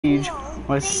Siege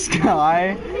with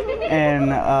Sky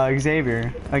and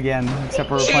Xavier again, except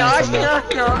for we're playing some new.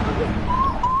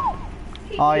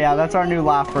 Oh yeah, that's our new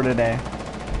laugh for today.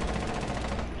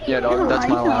 Yeah, dog, that's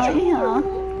my laugh.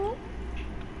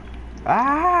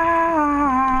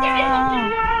 Ah!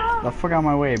 The fuck out of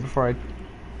my way before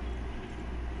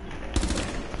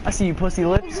I see you, pussy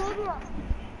lips.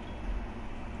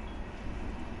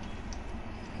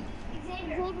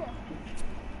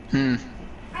 Hmm.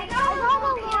 I got a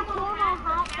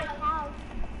hat for cows.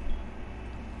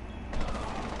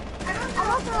 I don't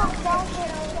know if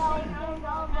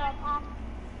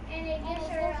and it gives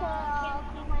her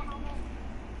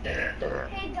Hey,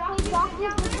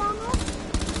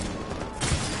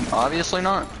 Obviously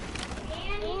not.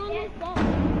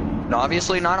 No,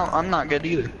 obviously not. I'm not good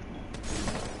either.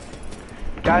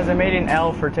 Guys, I made an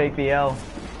L for take the L.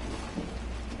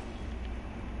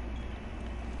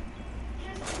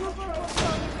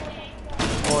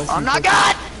 I'm not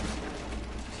good!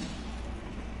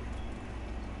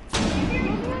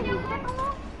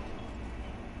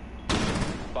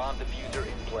 Bomb diffuser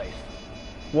in place.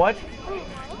 What?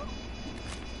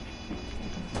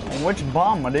 Which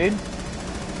bomb, my dude?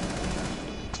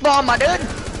 Bomb, my dude!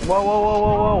 Whoa, whoa, whoa,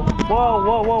 whoa, whoa, whoa,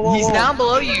 whoa, whoa, whoa. He's down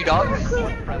below you, dog.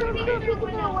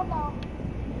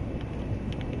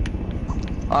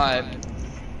 Alright.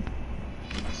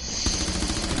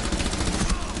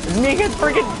 It's me against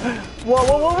freaking. Whoa,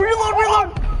 whoa, whoa, reload,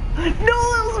 reload! No,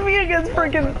 that was me against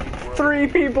freaking 3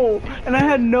 people. And I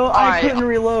had I couldn't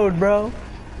reload, bro.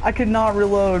 I could not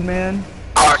reload, man.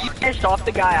 Are you pissed off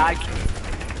the guy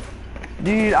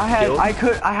Dude, I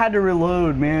had to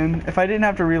reload, man. If I didn't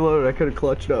have to reload, I could have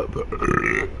clutched up.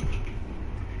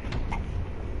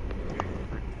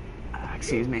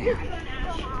 Excuse me.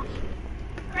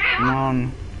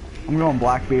 I'm going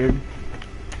Blackbeard.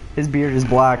 His beard is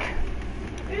black.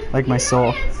 Like my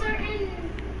soul.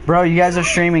 Bro, you guys are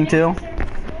streaming too?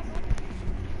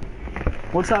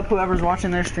 What's up, whoever's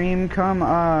watching their stream? Come,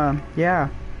 yeah.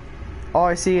 Oh,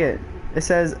 I see it. It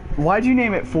says, why'd you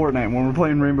name it Fortnite when we're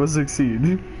playing Rainbow Six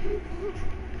Siege?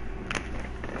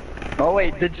 Oh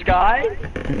wait, did Sky?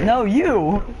 No,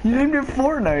 you! You named it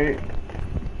Fortnite.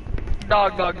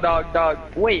 Dog.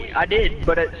 Wait, I did,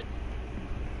 but it's...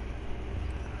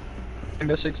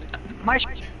 Rainbow Six... My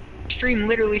stream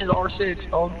literally says R6,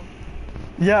 dog.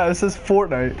 Yeah, it says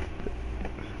Fortnite.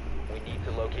 We need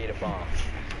to locate a bomb.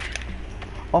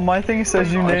 On my thing it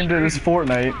says you named it as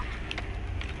Fortnite.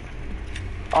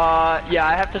 Yeah,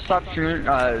 I have to stop streaming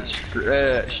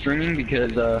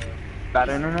because, bad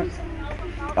internet.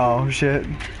 Oh, shit.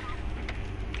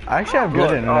 I actually have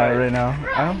good internet right now.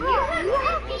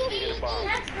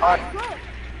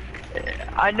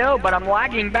 I know, but I'm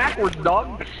lagging backwards,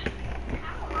 dog.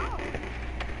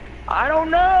 I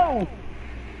don't know!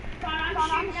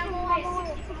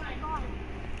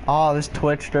 Oh, this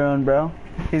Twitch drone, bro.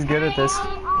 He's good at this.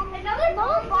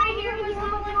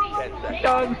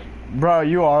 Dog. Bro,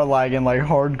 you are lagging like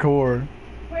hardcore.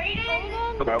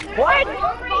 What?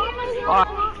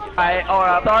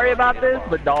 I'm sorry about this,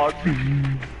 but dog.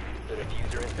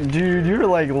 Dude, you're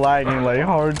like lagging like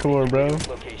hardcore, bro.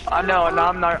 I know, and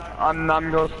I'm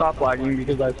gonna stop lagging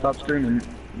because I stopped streaming.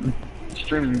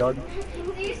 Streaming, dog.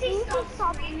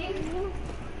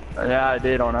 Yeah, I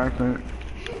did on accident.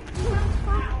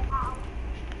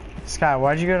 Sky,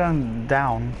 why'd you go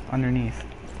down underneath?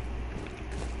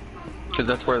 Because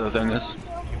that's where the thing is.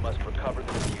 You must recover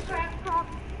the diffuser.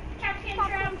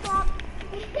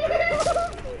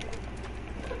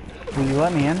 Will you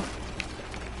let me in?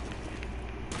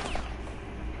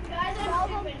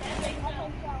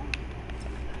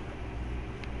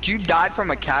 You died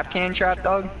from a cap can trap,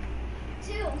 dog?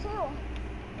 Two.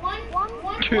 One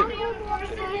Two.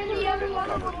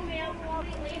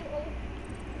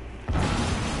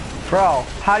 Bro,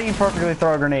 how do you perfectly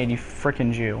throw a grenade, you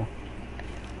frickin' Jew?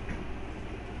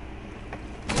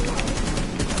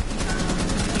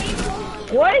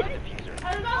 What?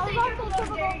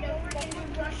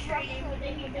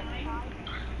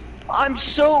 I'm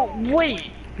so...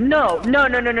 Wait. No.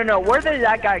 Where did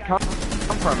that guy come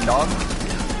from, dog?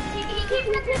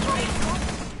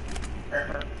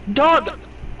 Dog,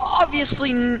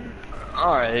 obviously...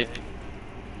 Alright.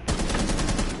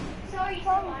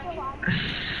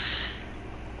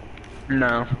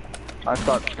 No. I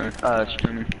stopped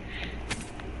streaming.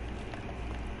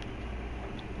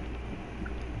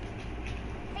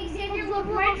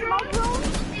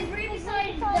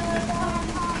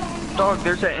 Dog,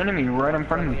 there's an enemy right in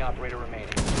front of me. Operator remaining.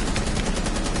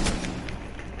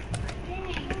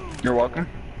 You're welcome.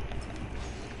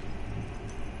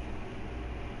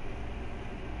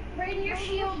 Your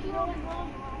shield.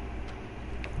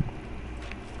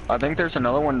 I think there's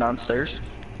another one downstairs.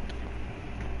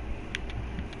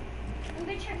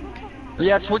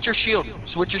 Yeah, switch your shield.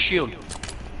 Switch your shield.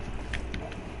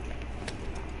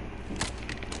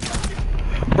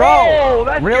 Bro, Oh,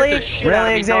 that scared really? the shit out of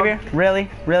Really, me, Xavier? dog. Really?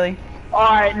 Really?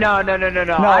 Alright, no. I good didn't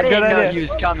know idea. he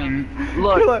was coming.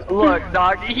 Look,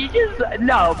 dog. He just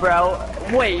no, bro.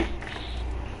 Wait.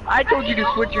 I told you to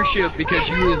switch your shield because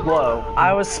you was low.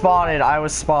 I was spotted. I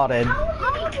was spotted.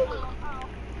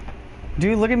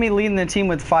 Dude, look at me leading the team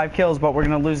with 5 kills, but we're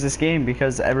gonna lose this game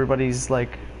because everybody's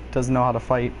like doesn't know how to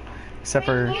fight, except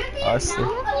for us.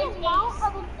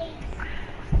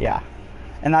 Yeah,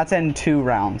 and that's in 2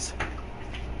 rounds.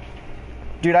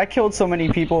 Dude, I killed so many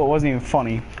people it wasn't even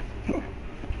funny.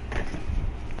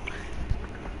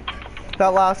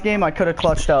 That last game I could have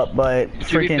clutched up, but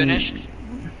freaking.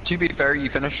 To be fair, you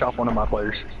finished off one of my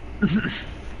players.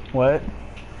 What?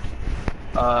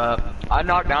 I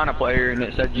knocked down a player and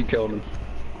it said you killed him.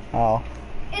 Oh.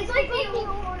 It's like the old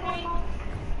Fortnite.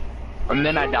 And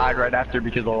then I died right after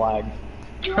because of lag.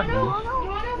 You wanna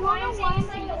why I'm saying it's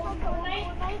like the old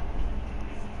Fortnite?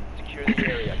 Secure the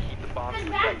area. Keep the bombs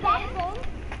Because protected. back then,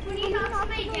 when you knock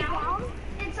somebody down,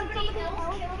 and somebody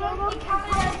else killed them, it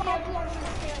counted as the other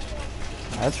person's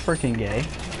kill. That's freaking gay.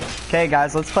 Okay,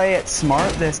 guys, let's play it smart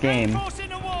this game. Play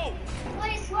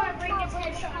smart, bring its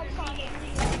headshot in the game.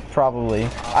 Probably.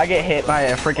 I get hit by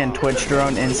a freaking Twitch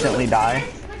drone, instantly die.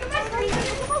 Look at my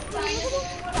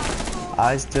screen.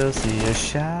 I still see a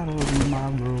shadow in my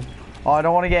room. Oh, I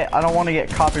don't want to get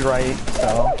copyright.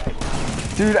 So,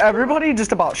 dude, everybody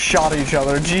just about shot each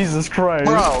other. Jesus Christ.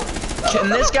 Bro, can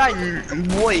this guy?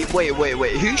 Wait.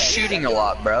 Who's shooting a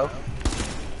lot, bro?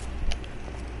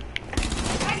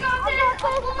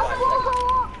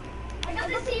 I got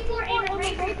the C4 and a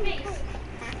Rainbow face.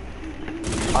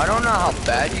 I don't know how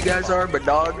bad you guys are, but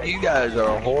dog, you guys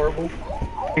are horrible.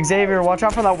 Xavier, watch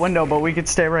out for that window, but we could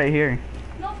stay right here.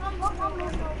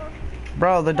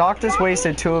 Bro, the doc just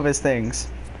wasted 2 of his things.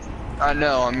 I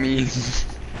know. I mean,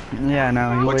 Yeah,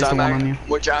 no, he wasted 1 on you.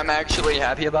 which I'm actually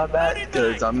happy about that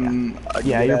because I'm. A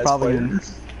Yeah, good you're ass probably. player.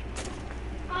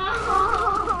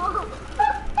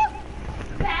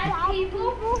 Bad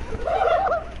people.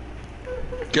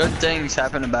 Good things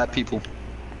happen to bad people.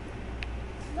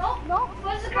 Nope.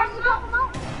 What's the card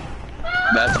about?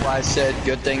 That's why I said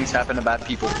good things happen to bad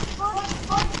people.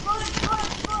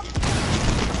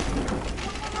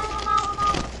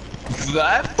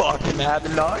 That fucking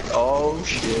happened, dog. Oh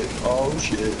shit.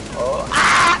 Oh.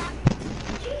 Ah!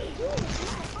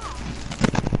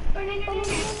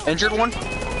 Injured one.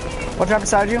 Watch out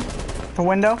beside you. The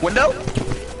window. Window.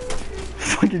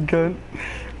 Fucking cunt.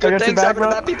 I Good got your things back, happen to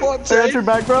bro. bad people. I'm I got saying. your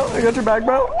back, bro. I got your back,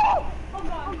 bro.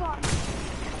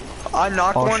 I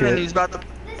knocked Oh, one shit. and he's about to.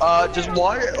 Just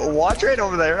watch right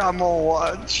over there. I'm gonna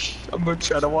watch. I'm gonna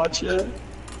try to watch it.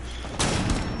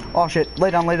 Oh shit. Lay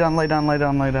down.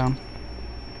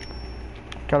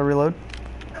 Gotta reload.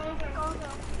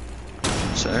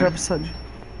 Sir. Right beside you.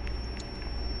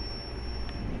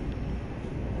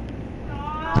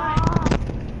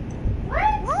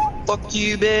 Fuck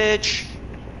you, bitch.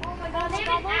 Oh my god, they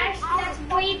have an ash that's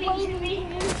waving to me.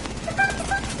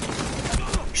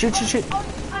 Shit. I'm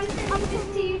sending this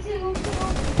to you too.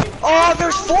 Oh,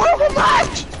 there's 4 of them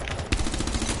left.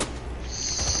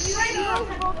 You guys know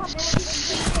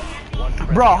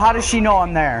Bro, how does she know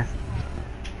I'm there?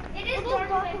 it is dark,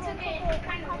 but it's okay. It's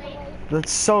kind of late.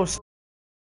 That's so.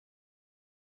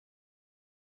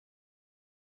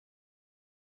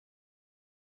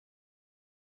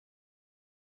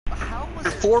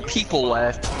 There's 4 people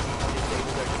left.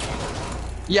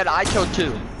 Yeah, I killed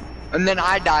 2. And then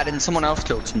I died and someone else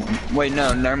killed someone. Wait,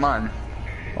 no, never mind.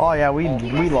 Oh yeah, we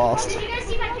lost. Did you guys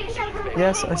see my picture?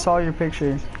 Yes, I saw your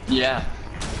picture. Yeah.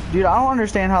 Dude, I don't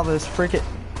understand how this freaking.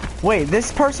 Wait,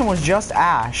 this person was just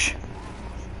Ash.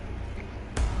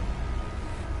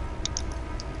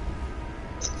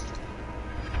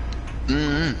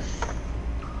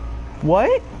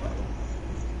 What?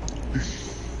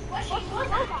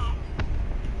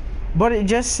 But it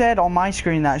just said on my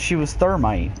screen that she was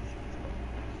Thermite.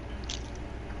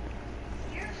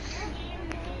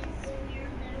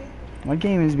 My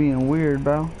game is being weird,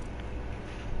 bro.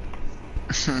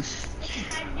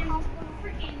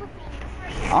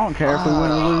 I don't care if we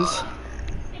win or lose.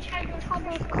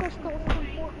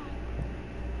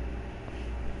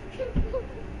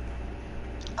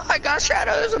 I got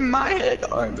shadows in my head.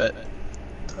 Alright, bet.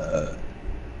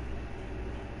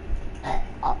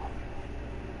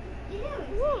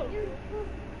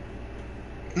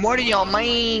 What do y'all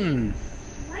mean?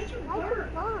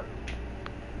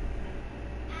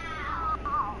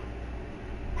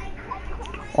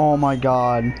 Oh my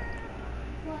god.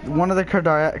 one of the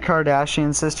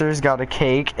Kardashian sisters got a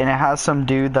cake, and it has some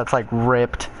dude that's like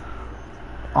ripped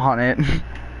on it.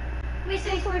 Wait,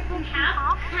 so it's ripped in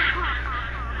half?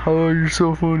 Oh, you're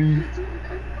so funny.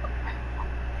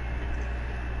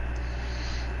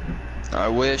 I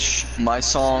wish my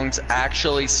songs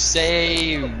actually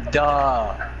saved.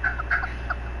 Yeah,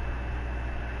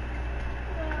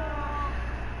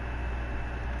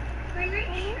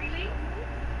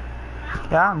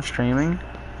 I'm streaming.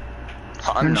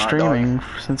 I've been not, streaming dog.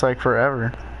 since like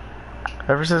forever.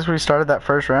 Ever since we started that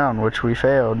first round, which we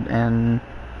failed and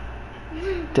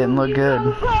didn't look good.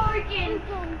 You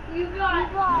got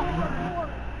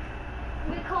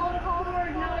we called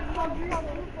forward, not called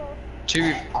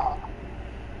To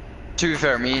be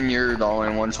fair, me and you're the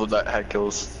only ones with that had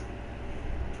kills.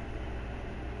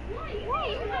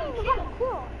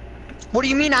 What do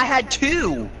you mean I had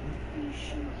 2?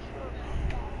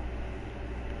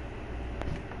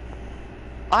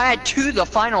 I had 2 the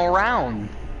final round.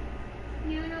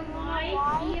 You know why?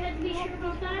 You had to be sure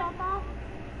about that?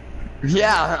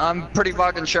 Yeah, I'm pretty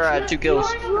fucking sure I had 2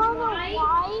 kills. You know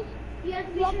why? You have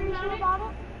to be sure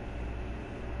about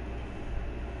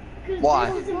it?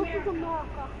 Why? This is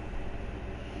America.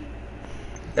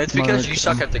 It's because you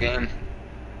suck at the game.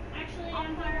 Actually,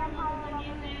 I'm better at the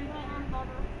game than I'm better.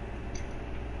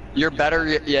 You're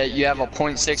better, yeah, you have a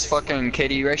 0.6 fucking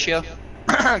KD ratio.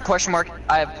 Question mark,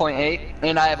 I have 0.8,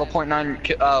 and I have a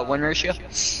 0.9 win ratio.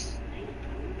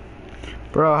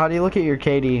 Bro, how do you look at your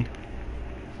KD?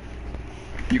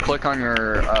 You click on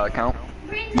your account.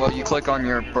 Well, you click on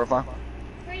your profile.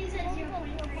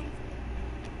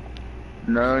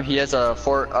 No, he has a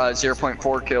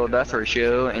 0.4 kill death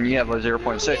ratio, and you have a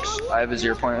 0.6. I have a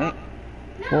 0.8.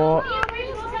 Well,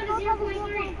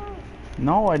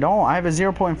 no, I don't. I have a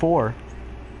 0.4.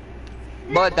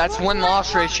 But that's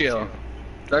win-loss ratio.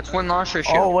 That's win-loss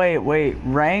ratio. Oh, wait.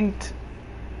 Ranked?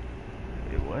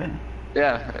 Wait, what?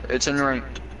 Yeah, it's in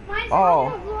ranked.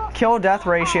 Oh, kill death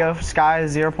ratio, Sky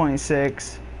is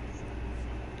 0.6.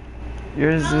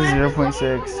 Yours is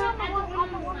 0.6.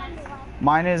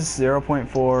 Mine is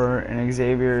 0.4, and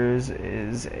Xavier's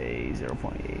is a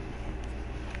 0.8.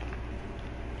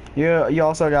 You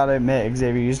also gotta admit,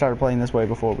 Xavier, you started playing this way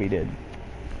before we did.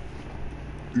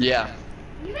 Yeah.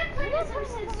 You've been playing this ever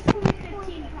since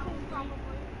 2015, probably.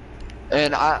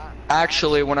 And I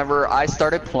actually, whenever I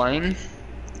started playing,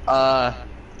 I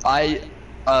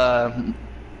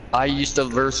used to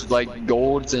verse like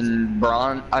golds and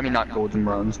bronze. I mean, not golds and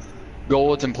bronze,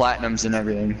 golds and platinums and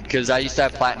everything. Because I used to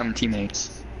have platinum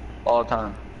teammates all the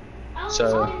time.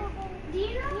 So. Do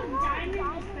you know if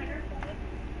diamond is better?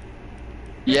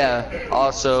 Yeah.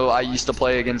 Also, I used to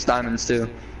play against diamonds too,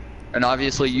 and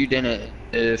obviously you didn't.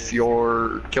 If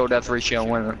your kill death ratio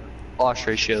and win loss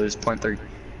ratio is 0.3.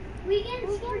 We get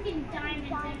freaking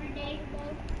diamonds every day.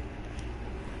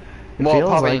 It Well, feels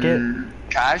probably like it. in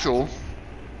casual.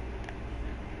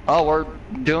 Oh, we're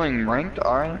doing ranked,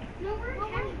 alright. No, we're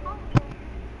casual.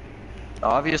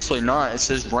 Obviously not, it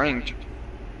says ranked.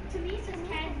 To me, it says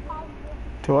casual.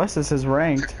 To us, this is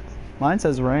ranked. Mine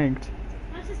says ranked.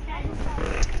 Mine says casual.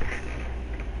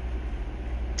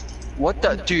 What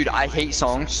the? Dude, I hate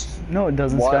songs. No, it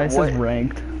doesn't. What- Sky says what-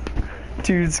 ranked.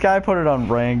 Dude, Sky put it on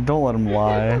ranked. Don't let him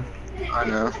lie. I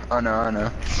know.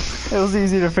 It was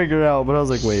easy to figure out, but I was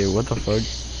like, wait, what the fuck?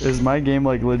 Is my game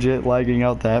like legit lagging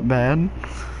out that bad?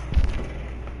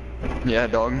 Yeah,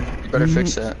 dog. You better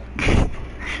fix that.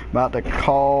 About to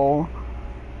call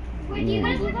Wait, do you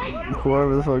guys live right now?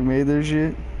 whoever the fuck made this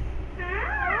shit.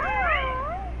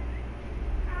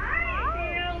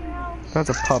 That's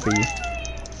a puppy.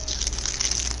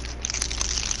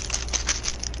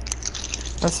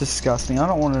 That's disgusting. I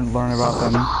don't want to learn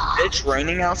about them. It's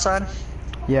raining outside?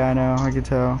 Yeah, I know. I could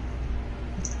tell.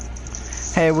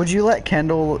 Hey, would you let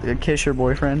Kendall kiss your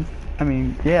boyfriend? I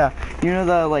mean, yeah. You know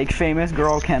the, like, famous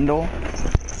girl Kendall?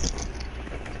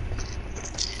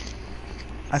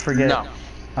 I forget. No.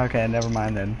 Okay, never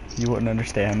mind then. You wouldn't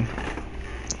understand.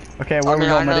 Okay, where I mean,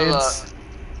 we I going, my know dudes?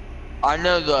 I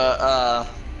know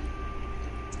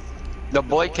the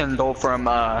boy Kendall from,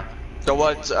 the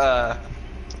what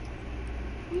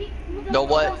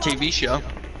TV show?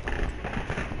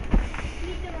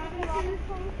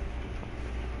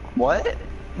 What?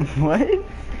 What?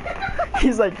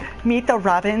 He's like, meet the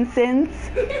Robinsons?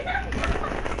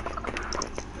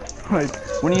 Like,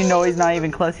 when you know he's not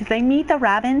even close, he's like, meet the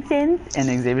Robinsons? And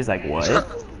Xavier's like, what?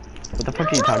 What the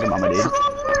fuck are you talking about, my dude?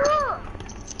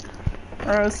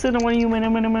 Sit when you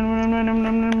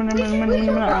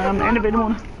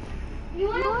individual. You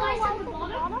want to fly at the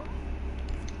bottom?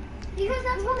 Because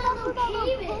that's where that little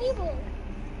cave is.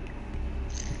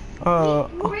 Oh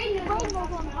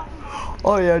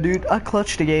yeah, dude. I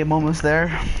clutched the game almost there.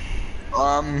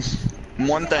 One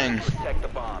thing. Protect the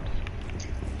bombs.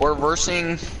 We're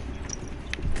versing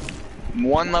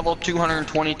one level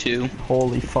 222,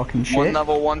 Holy fucking shit. one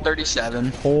level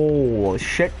 137, Holy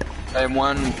shit. and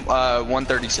one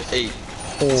 138.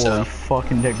 Holy So,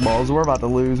 fucking dick balls. We're about to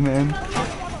lose, man.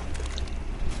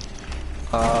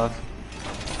 huh.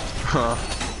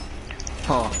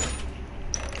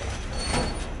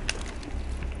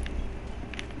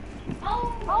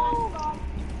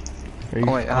 Are you,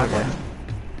 Oh wait, okay.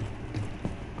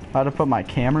 About to put my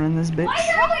camera in this bitch.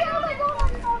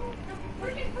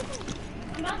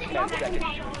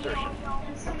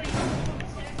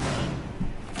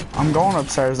 I'm going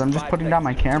upstairs. I'm just putting down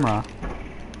my camera.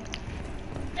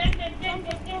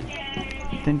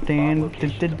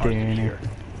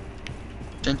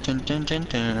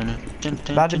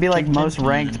 About to be like most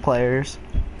ranked players.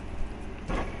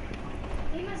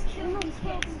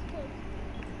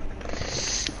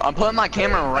 I'm putting my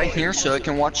camera right here so it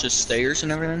can watch the stairs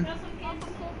and everything.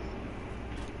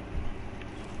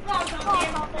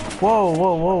 Whoa,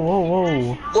 whoa, whoa, whoa,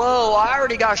 whoa. Whoa, I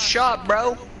already got shot,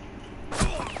 bro.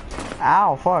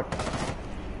 Ow, fuck.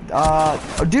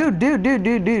 Dude.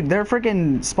 They're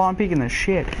freaking spawn peeking the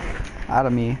shit out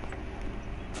of me.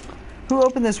 Who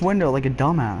opened this window like a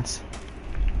dumbass?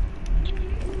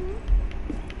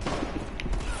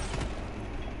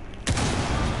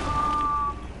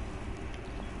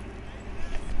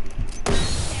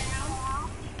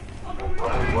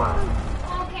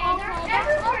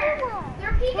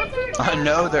 I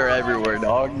know they're everywhere,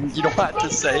 dog. You don't have to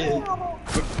say it.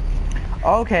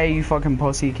 Okay, you fucking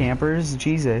pussy campers.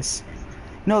 Jesus.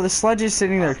 No, the sledge is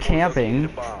sitting there camping.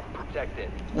 Bomb. Protect it.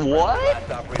 What?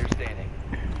 Last operator standing.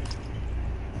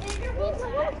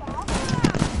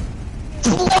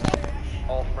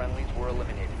 All friendlies were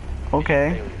eliminated.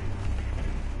 Okay.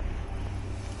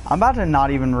 I'm about to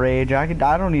not even rage. I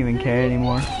don't even care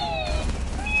anymore.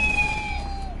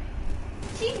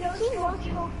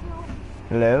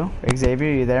 Hello?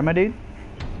 Xavier, you there, my dude?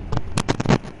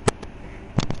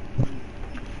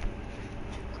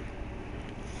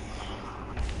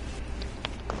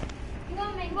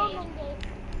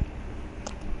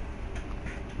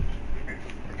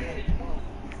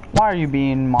 Why are you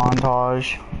being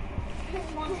montage?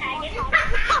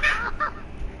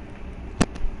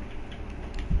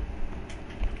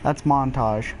 That's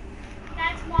montage.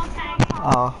 That's Montag.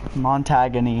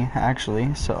 Montagony,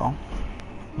 actually, so.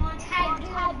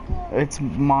 It's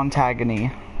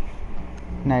Montagony.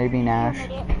 Now you be Nash.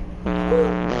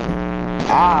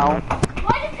 Ow.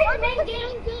 Why did you pick main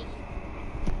gate?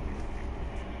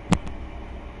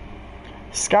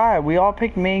 Sky, we all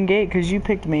picked main gate because you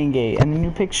picked main gate, and then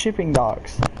you picked shipping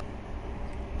docks.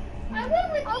 I went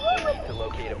with you. To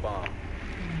locate a bomb.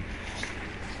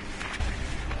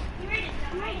 You ready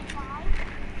to die?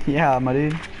 Yeah, my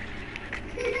dude.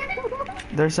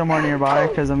 They're somewhere nearby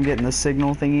because I'm getting the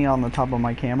signal thingy on the top of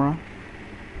my camera.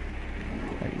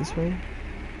 Like this way.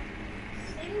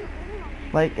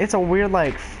 Like, it's a weird,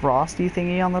 like, frosty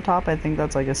thingy on the top. I think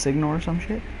that's like a signal or some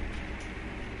shit.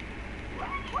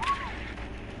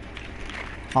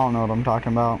 I don't know what I'm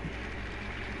talking about.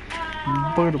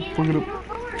 They're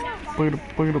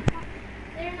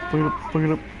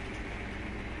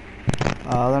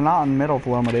not in middle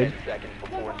flow, my dude. 10 seconds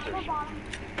before insertion.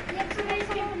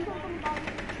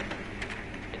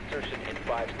 Insertion in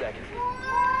 5 seconds.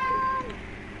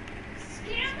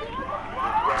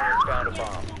 Drone has found a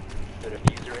bomb. The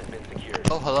diffuser has been secured.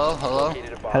 Oh, hello.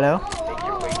 Located a bomb. Hello? Make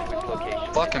your way to its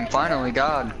location. Fucking finally,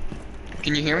 God.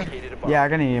 Can you hear me? Located a bomb. Yeah, I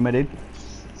can hear you, my dude.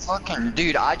 Fucking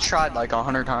dude, I tried like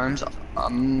 100 times.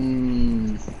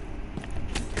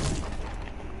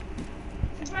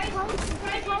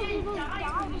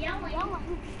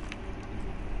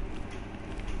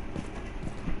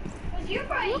 You're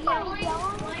probably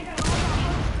yelling.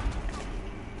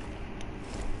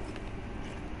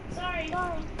 Sorry.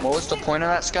 What was the point of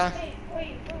that, Sky?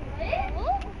 Wait,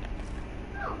 what?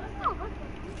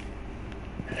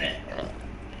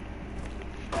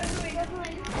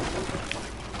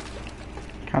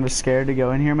 Kind of scared to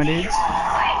go in here, my dudes.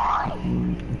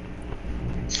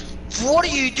 What are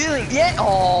you doing? Yeah.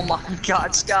 Oh my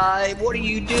God, Sky. What are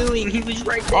you doing? He was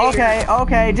right there.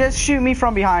 Okay, just shoot me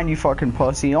from behind, you fucking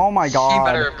pussy. Oh my god. He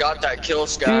better have got that kill,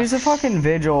 Sky. Dude, it's a fucking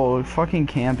vigil, fucking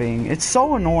camping. It's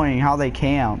so annoying how they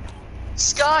camp.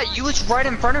 Sky, you was right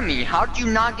in front of me. How did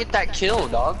you not get that kill,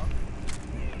 dog?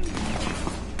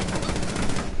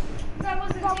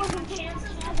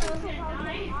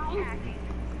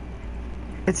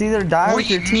 It's either die with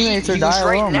your teammates or die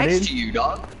right alone, my next dude. to you,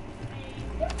 dog.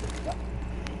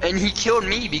 And he killed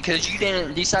me because you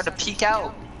didn't decide to peek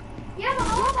out. Yeah, but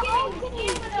I was getting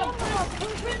with a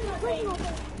prisoner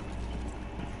thing.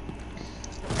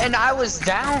 And I was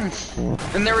down.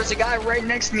 And there was a guy right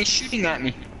next to me shooting at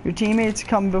me. Your teammates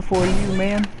come before you,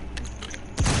 man.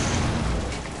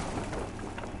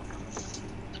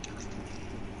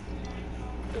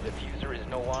 The diffuser is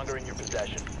no longer in your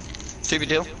possession.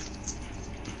 2v2.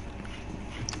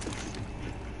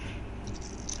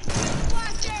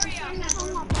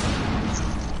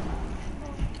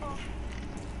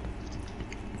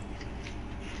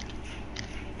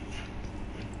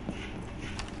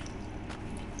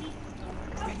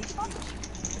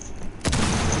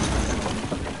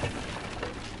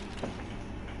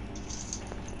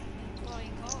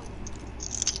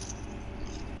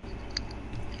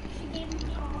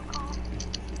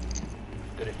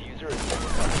 The diffuser is still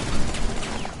recovered.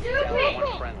 Down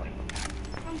one friendly.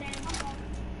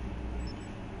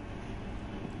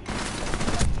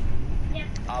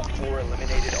 Op 4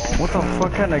 eliminated all. What the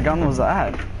fuck kind of gun was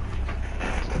that?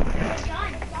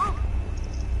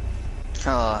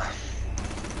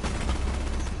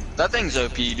 That thing's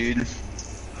OP, dude.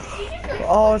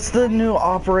 Oh, it's the new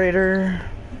operator.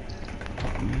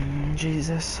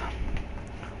 Jesus.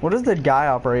 What does the guy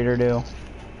operator do?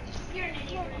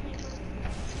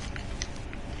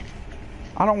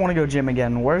 I don't want to go gym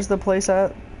again. Where's the place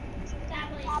at?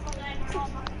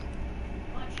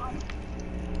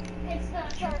 It's the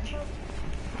church.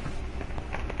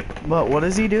 But what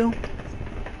does he do?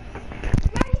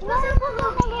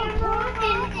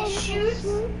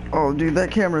 Oh, dude,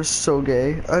 that camera's so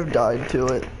gay. I've died to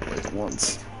it like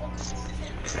once.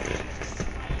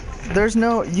 There's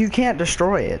no, you can't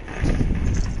destroy it.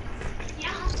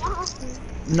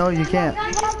 No, you can't.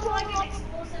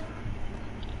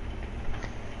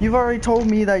 You've already told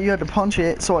me that you had to punch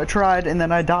it, so I tried, and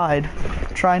then I died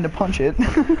trying to punch it.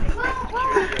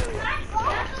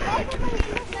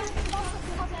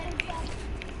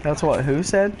 That's what who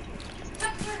said?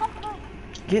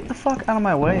 Get the fuck out of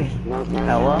my way,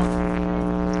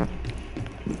 Ella.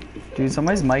 Dude,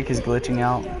 somebody's mic is glitching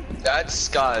out. That's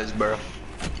Sky's, bro.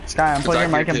 Sky, unplug your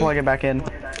mic and plug it back in.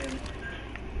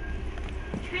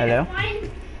 Hello?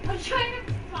 I'm trying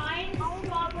to find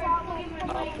Robert plugging my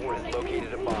Op 4 has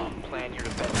located a bomb. Plan your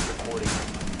defense accordingly.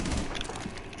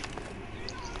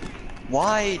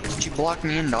 Why did you block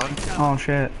me in, dog? Oh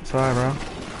shit, sorry, bro.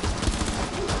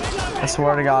 I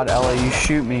swear to God, Ella, you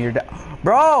shoot me, you're dead.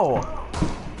 Bro!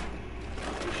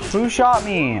 Who shot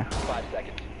me? 5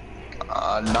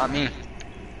 seconds. Not me.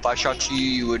 If I shot you,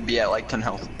 you would be at like 10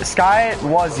 health. Sky, it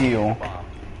was you.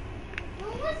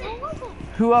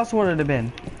 Who else would it have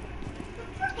been?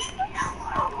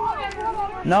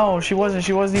 No, she wasn't.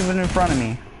 She wasn't even in front of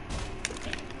me.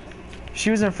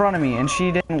 She was in front of me, and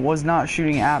she was not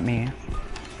shooting at me.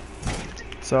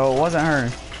 So it wasn't her.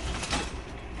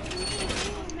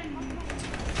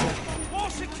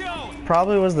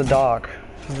 Probably was the doc,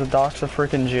 because the doc's a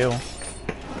freaking Jew.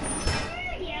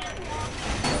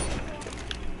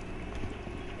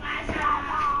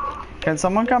 Can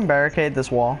someone come barricade this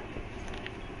wall?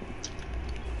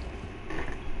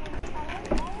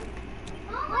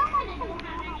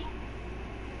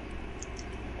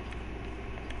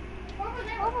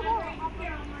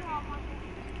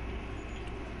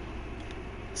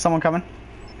 Someone coming.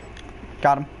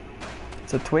 Got him.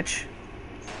 It's a Twitch.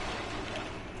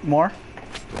 More.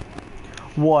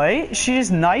 What? She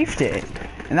just knifed it.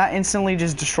 And that instantly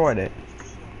just destroyed it.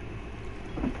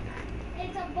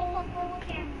 It's a bullet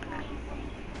camera.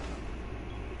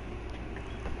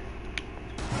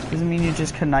 Doesn't mean you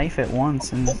just can knife it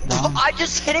once and it's done. I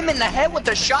just hit him in the head with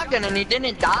a shotgun and he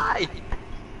didn't die.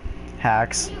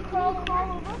 Hacks.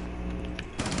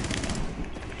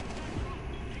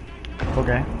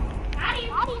 Okay.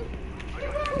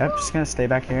 Yep, just gonna stay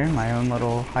back here in my own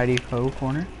little hidey ho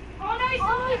corner. Oh,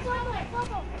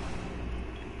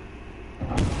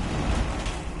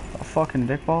 fucking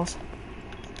dick balls.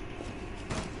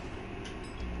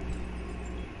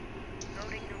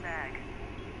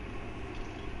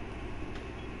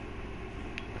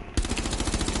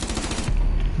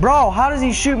 Bro, how does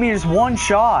he shoot me just one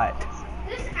shot?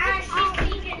 This ash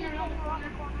is leaking around the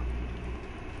corner.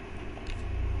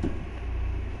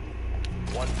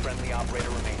 One friendly operator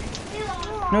remaining.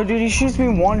 No, dude, he shoots me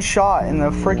one shot in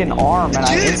the freaking arm and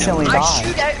I instantly I die.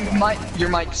 shoot at your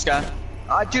mic, Scott.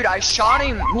 Dude, I shot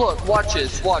him. Look, watch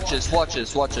this, watch this, watch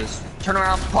this, watch this. Turn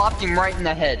around, popped him right in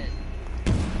the head.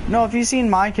 No, if you seen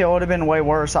my kill, it would have been way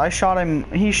worse. I shot him,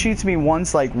 he shoots me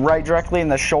once, like, right directly in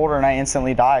the shoulder and I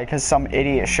instantly die because some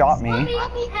idiot shot me.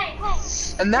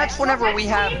 And that's whenever we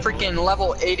have freaking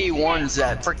level 81s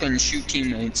that freaking shoot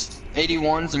teammates.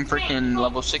 81s and freaking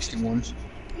level 61s.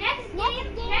 Next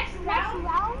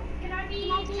round, can I be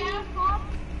top?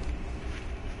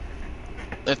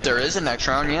 If there is a next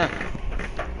round, yeah.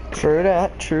 True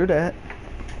that, true that.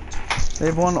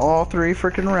 They've won all 3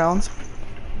 freaking rounds.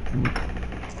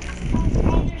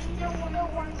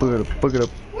 Book it up, book it up.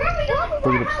 Where are we going?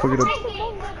 Book it up, book it up.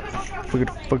 Book it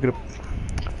up, book it up.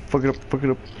 Book it up, book it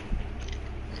up.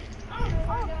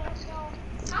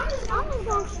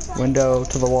 Window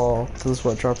to the wall. This is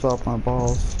what drops off my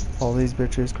balls. All these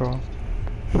bitches crawl.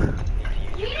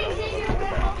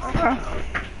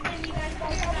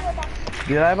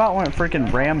 Dude, I about went freaking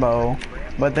Raimbow,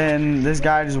 but then this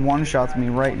guy just one-shots me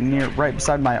right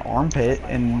beside my armpit,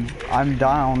 and I'm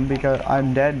down because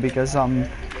I'm dead because some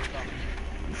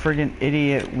freaking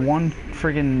idiot one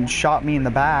freaking shot me in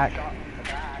the back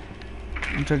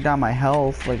and took down my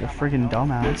health like a freaking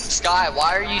dumbass. Sky,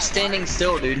 why are you standing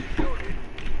still, dude?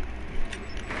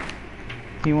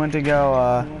 He went to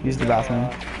go use the bathroom.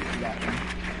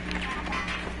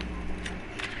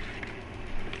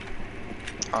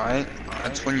 Alright,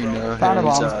 that's when you know Found a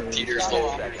who's bomb. Peter's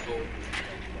low.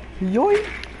 Yoink!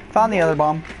 Found the other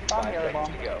bomb.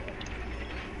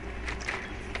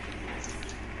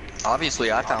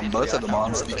 Obviously, I found both of the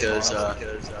bombs because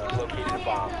Located a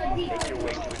bomb. Make your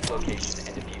way to its location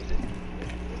and defuse it.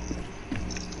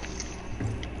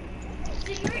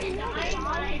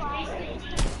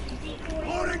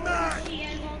 Loading back!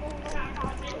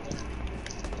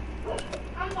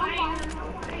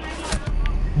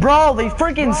 Bro, they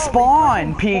freaking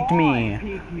spawn peeked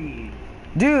me.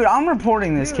 Dude, I'm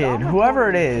reporting this kid, whoever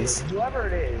it is.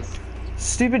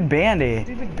 Stupid bandit.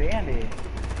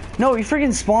 No, he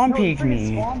freaking spawn peeked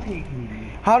me.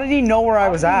 How did he know where I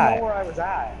was at?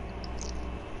 God,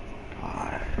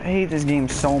 I hate this game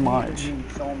so much.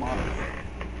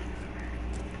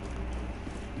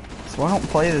 So I don't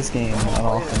play this game that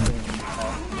often.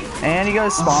 And he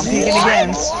goes spawn peeking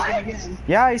again.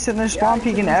 Yeah, he's sitting there spawn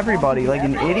peeking everybody like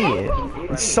an idiot.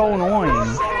 It's so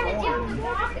annoying.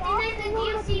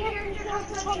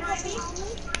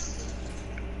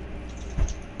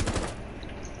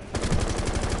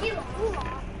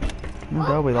 Oh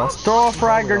god, we lost. Throw a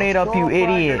frag grenade up, you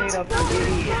idiot.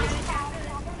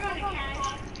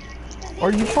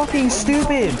 Are you fucking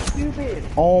stupid?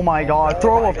 Oh my god,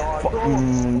 throw a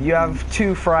you have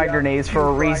 2 frag grenades for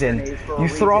a reason. You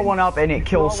throw one up and it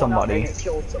kills somebody.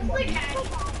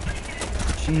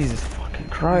 Jesus fucking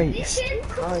Christ.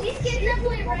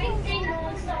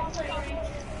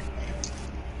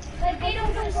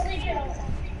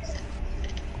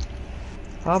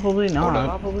 Probably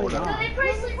not.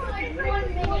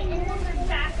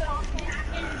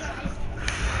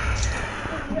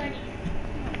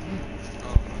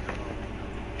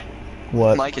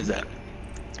 What? Mike is that?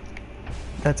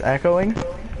 That's echoing?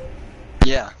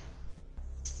 Yeah.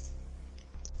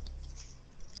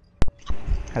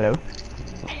 Hello?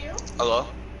 Hello?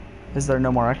 Is there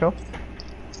no more echo?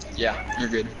 Yeah, you're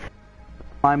good.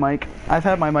 My mic. I've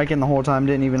had my mic in the whole time,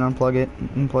 didn't even unplug it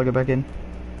and plug it back in.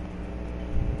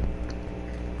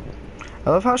 I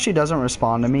love how she doesn't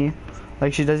respond to me.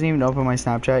 Like, she doesn't even open my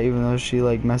Snapchat even though she,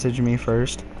 like, messaged me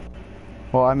first.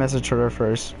 Well, I messaged her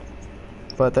first.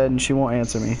 But then she won't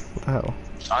answer me. What the hell?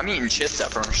 I'm eating chips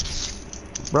at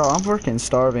first. Bro, I'm freaking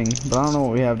starving, but I don't know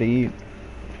what we have to eat.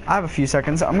 I have a few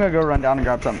seconds. I'm gonna go run down and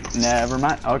grab some. Never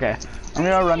mind. Okay. I'm gonna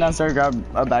go run downstairs and grab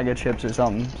a bag of chips or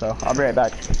something. So, I'll be right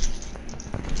back.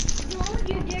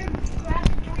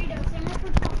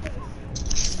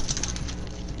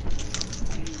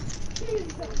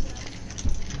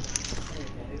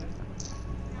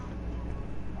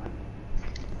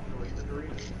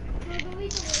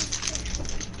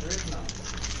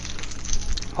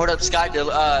 Hold up, Sky,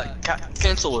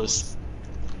 cancel this.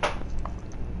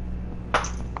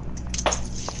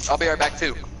 I'll be right back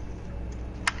too.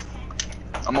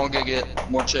 I'm gonna go get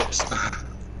more chips.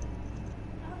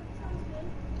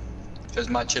 Cause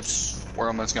my chips were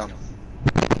almost gone.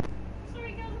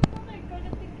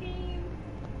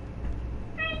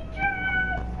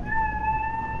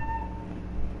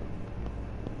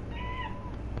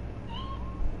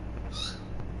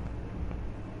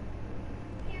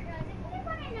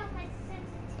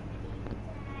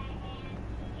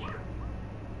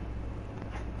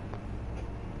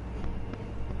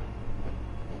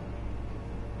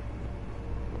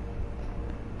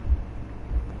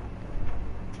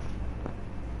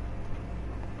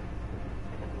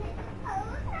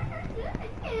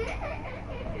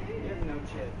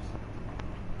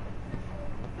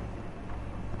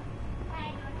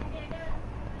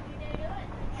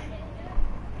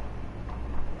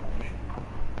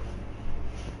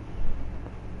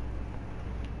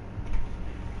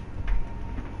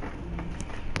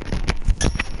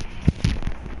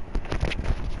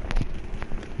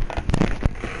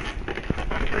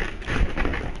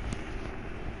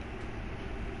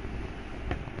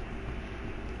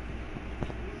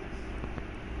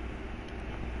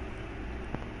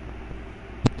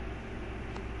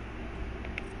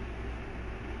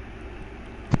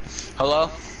 Hello?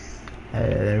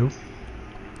 Hello.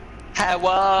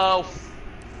 Hello?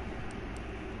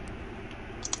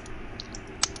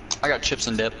 I got chips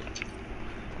and dip.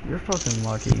 You're fucking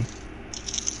lucky.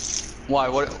 Why?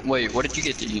 What? Wait, what did you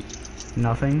get to eat?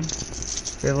 Nothing.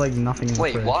 We have like nothing in the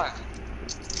Wait, fridge. why?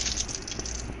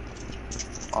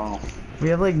 Oh. We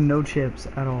have like no chips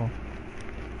at all.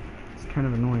 It's kind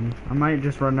of annoying. I might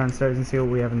just run downstairs and see what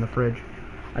we have in the fridge.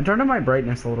 I turned up my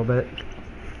brightness a little bit.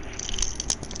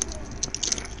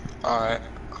 Alright.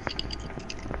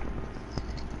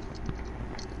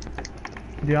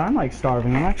 Dude, I'm like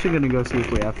starving. I'm actually gonna go see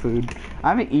if we have food. I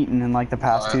haven't eaten in like the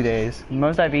past 2 days.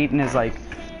 Most I've eaten is like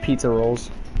pizza rolls.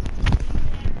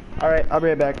 Alright, I'll be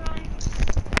right back.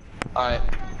 Alright.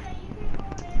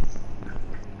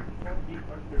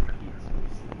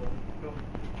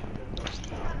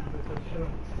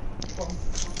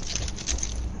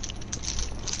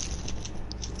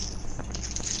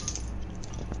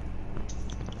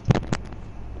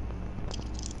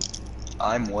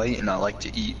 I'm white and I like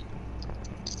to eat.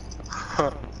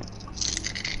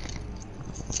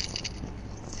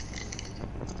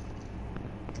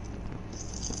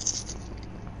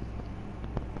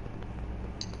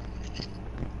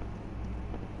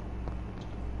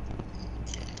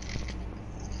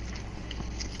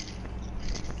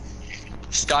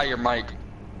 Sky your mic.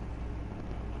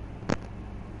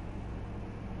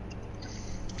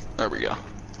 There we go.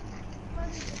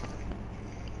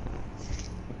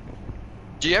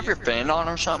 Do you have your fan on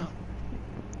or something?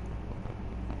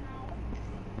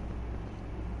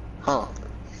 Huh.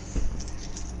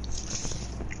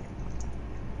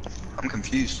 I'm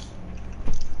confused.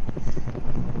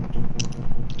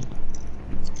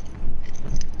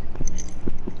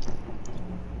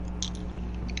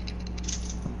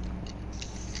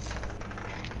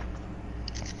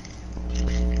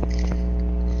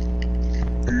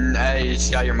 Hey,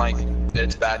 it's got your mic.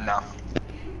 It's bad now.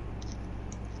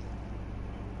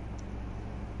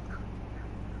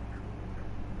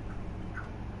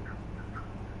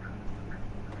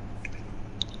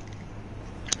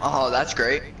 Oh, that's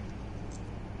great.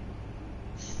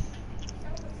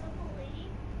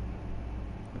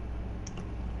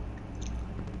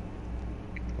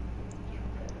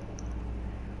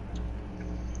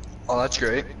 Oh, that's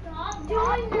great. Stop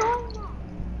doing that.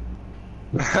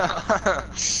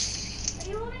 Are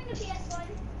you holding the PS1?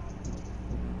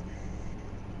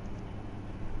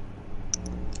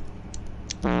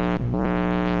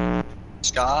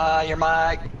 Sky, your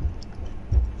mic.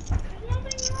 There's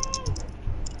nothing wrong.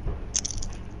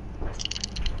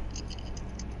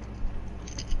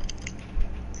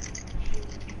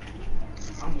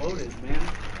 I'm loaded, man.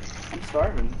 I'm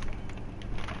starving.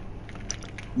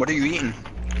 What are you eating?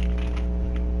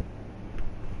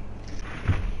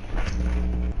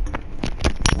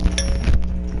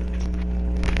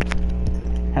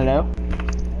 Hello?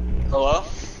 Hello?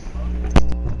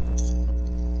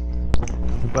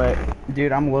 But,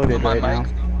 dude, I'm loaded My right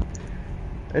mic? now.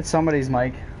 It's somebody's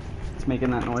mic. It's making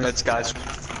that noise. That's guys.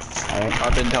 Alright.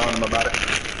 I've been telling them about it.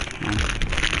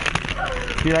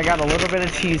 Dude, I got a little bit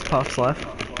of cheese puffs left.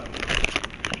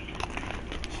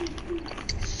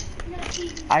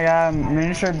 I got a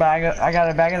miniature bag of, I got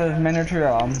a bag of those miniature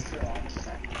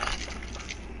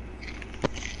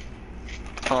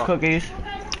Huh. cookies.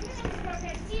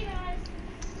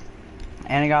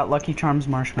 And I got Lucky Charms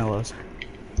marshmallows.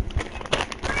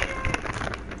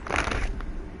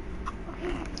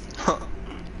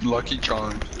 Lucky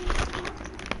Charms.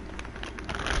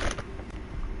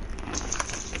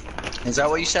 Is that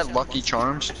what you said, Lucky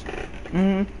Charms?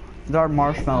 Mm-hmm. They're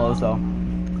marshmallows though.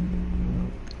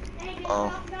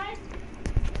 Oh.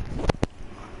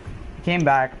 I came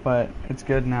back, but it's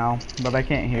good now. But I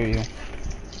can't hear you.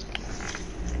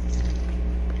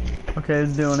 Okay,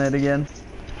 it's doing it again.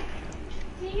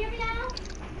 Can you hear me now?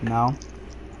 No.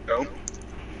 Nope.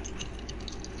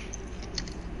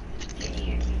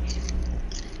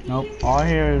 Nope. All I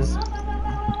hear is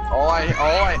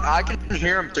I can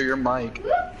hear him through your mic.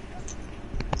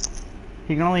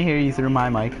 he can only hear you through my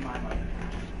mic.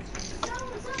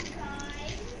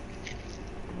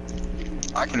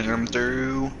 I can hear him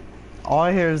through. All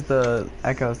I hear is the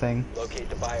echo thing. Locate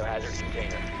the biohazard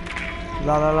container.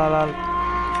 La la la la.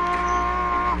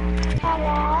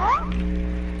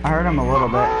 I heard him a little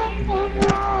bit.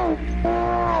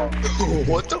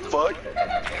 What the fuck?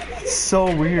 It's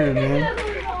so weird, man.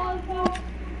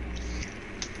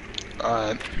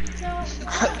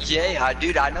 Yeah,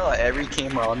 dude, I know every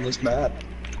camera on this map.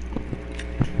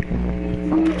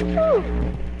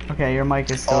 Okay, your mic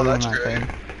is still doing that's that great. thing.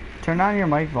 Turn on your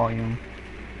mic volume.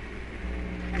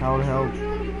 That would help.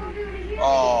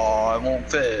 Oh, it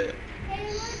won't fit.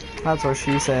 That's what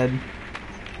she said.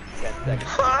 10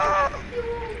 seconds.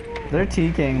 They're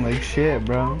TKing like shit,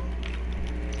 bro.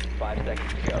 5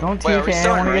 seconds to go. Don't Wait, are we TK, I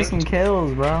still in wanna get ranked? some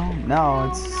kills, bro. No,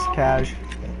 it's cash.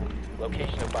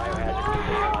 Location of biohazard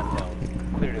container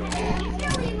unknown. Clear to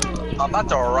engage. I'm about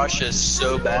to rush this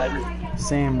so bad.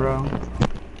 Same, bro.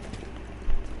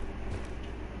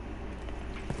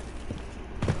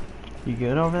 You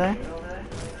good over there?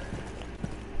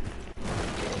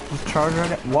 Is Charger?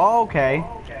 Whoa, okay.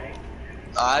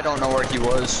 I don't know where he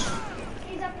was.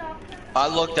 I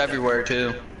looked everywhere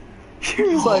too. He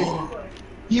was like,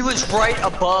 He was right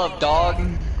above, dog.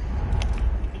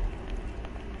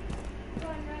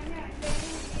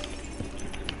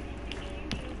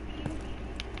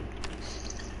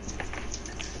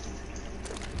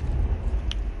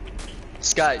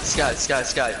 Sky.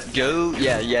 Go.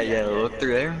 Yeah. Look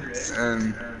through there.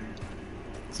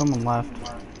 someone left.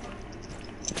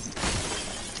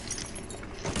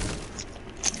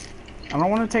 I don't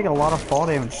want to take a lot of fall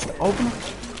damage. Just open the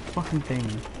fucking thing.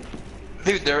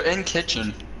 Dude, they're in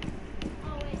kitchen.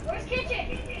 Oh, wait. Where's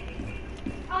kitchen?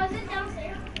 Oh, is it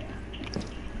downstairs?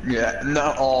 Yeah.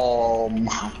 No.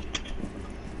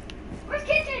 Where's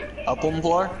kitchen? Up on the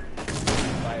floor.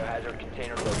 Biohazard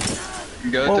container located.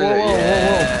 Go Whoa, through whoa,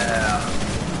 there. whoa,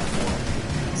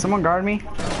 Yeah. Someone guard me.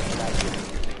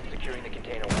 Securing the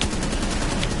container.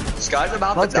 This guy's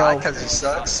about Let's to die go. because he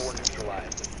sucks. Four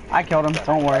neutralized. I killed him.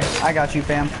 Don't worry. I got you,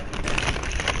 fam. What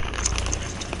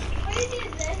is this?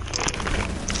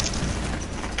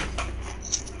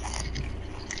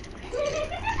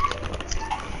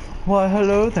 Well,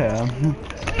 hello there.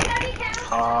 Wait, how do you count?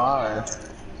 Hi.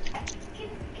 Can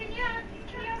you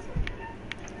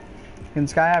Can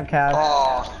Sky have cash?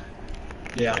 Oh.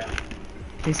 Yeah.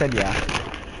 He said yeah.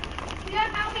 you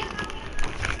have help me?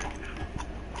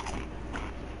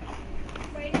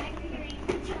 Wait, I can hear you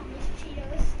tell me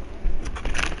Cheetos.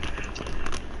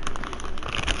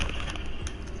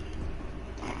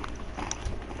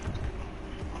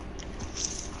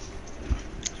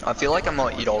 I feel like I'm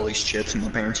gonna eat all these chips and my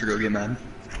parents are gonna get mad.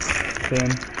 Same.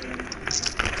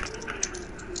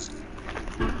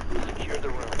 Secure the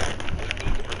room. We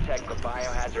need to protect the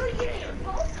biohazard container.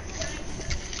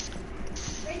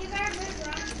 When you better move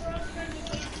around, we're all trying to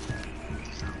get.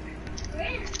 We're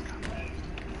in.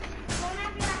 Going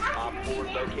after the house. Op 4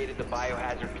 located the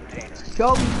biohazard container.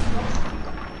 Go.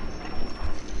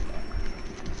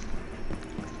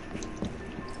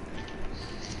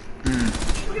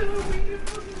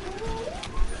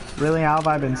 Really, how have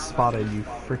I been spotted, you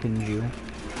freaking Jew?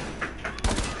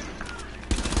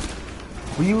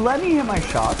 Will you let me hit my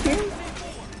shot, game?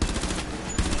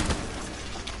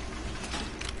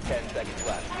 10 seconds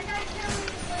left.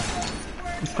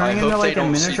 It's turning I into hope like they a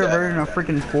don't see miniature that. version of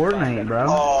freaking Fortnite, bro.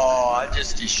 Oh, I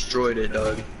just destroyed it,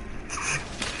 Doug.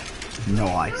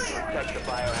 Nice. Protect the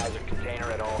biohazard container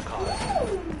at all costs.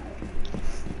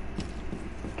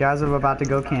 Guys are about to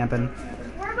go camping.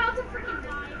 We're about to freaking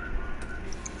die.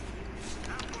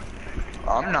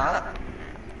 I'm not.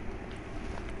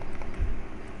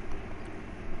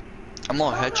 I'm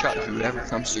gonna headshot whoever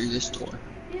comes through this door.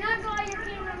 Do not go out your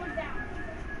camera and look down.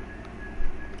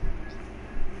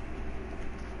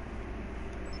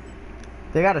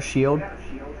 They got a shield.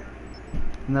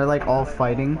 And they're like all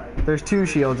fighting. There's two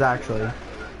shields actually. Oh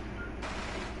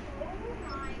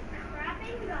my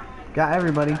crapping god. Got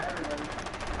everybody.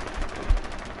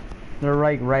 They're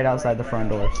right outside the front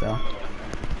door, so.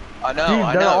 I know, Dude,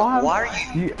 I they're all know. have- Why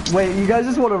are you? Wait, you guys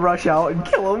just want to rush out and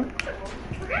kill him?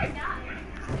 We're gonna die.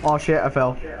 Oh shit, I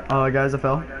fell. Guys, I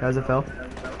fell.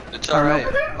 It's alright.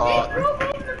 They broke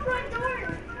open the front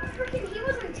door. Freaking, he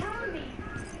wasn't telling me.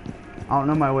 I don't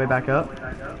know my way back up.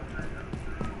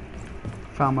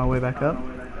 Found my way back up.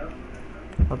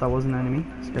 Thought that was an enemy.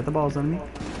 Scared the balls out of me.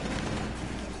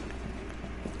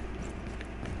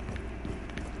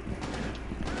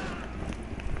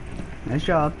 Nice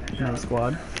job. Nice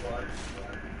squad.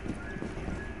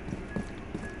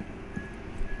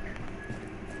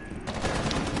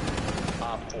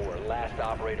 Op 4, last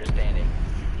operator standing.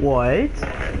 What? Ready?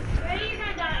 You're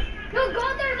gonna die. No,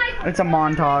 go there, like. It's a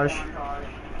montage.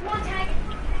 Come on, tag.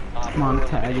 Op 4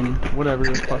 Montagging. Whatever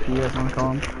the fuck you guys want to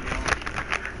call them.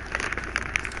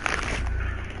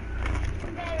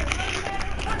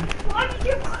 Why did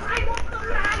you climb up the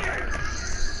ladder?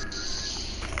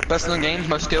 Best in the game,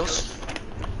 most kills.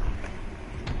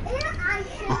 I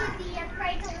shouldn't be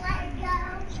afraid to let go.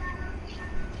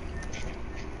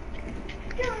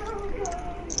 Go, go,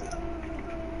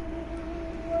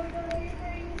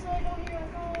 go,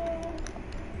 go.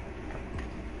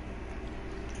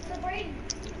 So Brayden,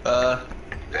 Yeah.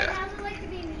 how's it like to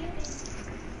be muted?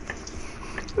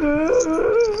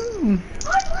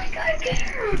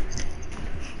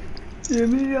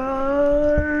 In the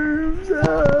arms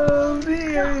of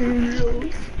the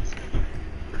angels.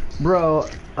 Bro,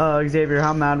 Xavier,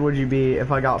 how mad would you be if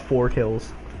I got 4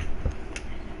 kills?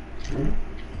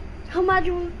 How much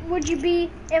would you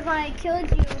be if I killed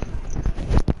you?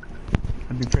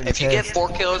 I'd be pretty If you get pissed. 4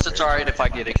 kills, it's alright if I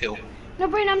get a kill. No,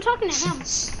 Brandon, I'm talking to him.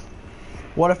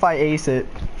 What if I ace it?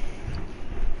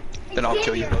 Then I'll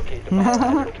kill you. Locate the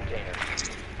biohazard container.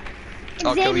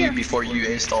 I'll kill you Xavier. before you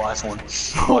ace the last one.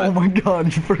 Oh my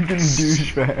god, you freaking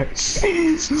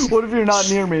douchebag. What if you're not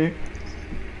near me?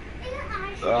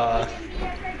 I'll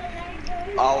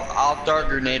dart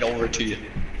grenade over to you.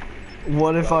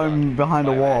 What if I'm behind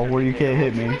a wall where you can't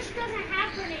hit me? Which doesn't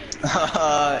have grenades.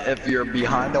 If you're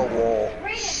behind a wall.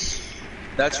 Brandon.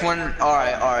 That's when,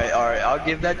 alright, I'll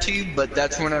give that to you, but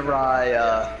that's whenever I,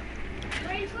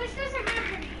 Brandon, Twitch doesn't have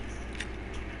grenades.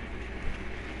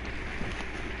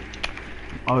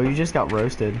 Oh, you just got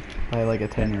roasted by like a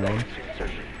 10-year-old.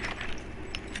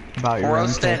 About your own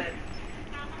roasting, kid.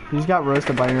 You just got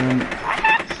roasted by your own.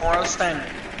 roasting,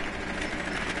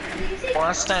 Did you say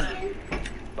roasting.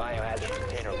 Biohazard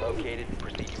container located.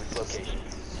 Proceed to its location.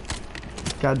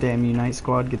 Goddamn you, Night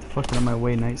Squad. Get the fuck out of my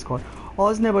way, Night Squad. Oh,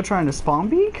 isn't Nebo trying to spawn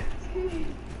peek? No,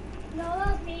 that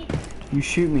was me. You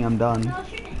shoot me, I'm done. No,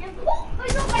 shoot at him. Oh, I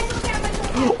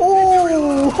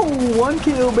Oh, 1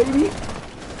 kill, baby.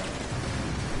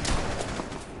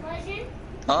 Legend.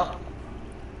 Huh?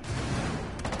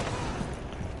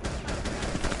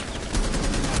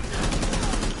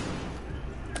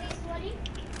 Hey, sweaty.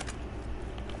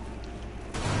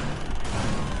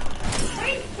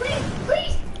 Hurry,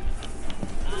 please.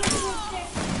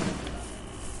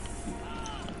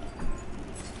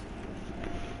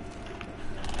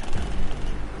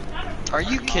 Are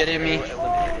you kidding me? Oh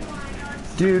my god.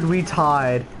 Dude, we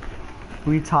tied.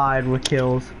 We tied with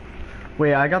kills.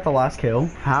 Wait, I got the last kill.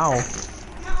 How?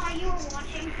 No, you were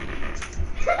watching.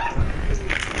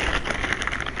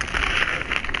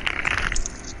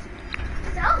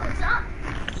 So, what's up?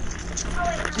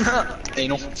 Oh, wait.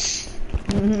 Anal.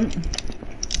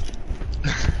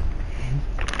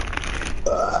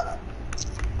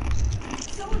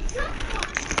 So, what's up?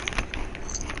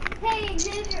 Hey,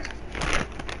 Xavier.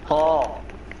 Oh.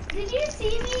 Did you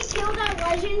see me kill that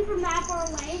legend from that far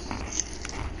away?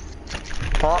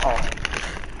 Uh-oh.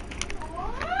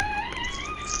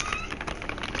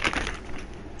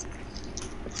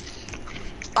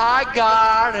 I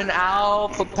got an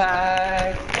alpha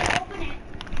pack. Open it.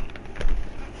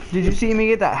 Did you see me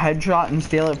get that headshot and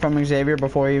steal it from Xavier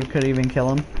before you could even kill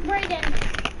him? Brayden.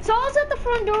 So I was at the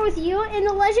front door with you, and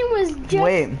the legend was just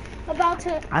Wait, about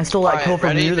to. I stole that Alright, kill from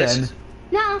ready? you This then. is-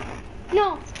 No,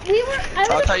 we were. I was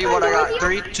I'll at tell the you front what I door got. with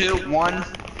you, 3, 2, 1.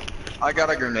 I got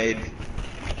a grenade.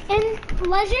 And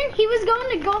legend, he was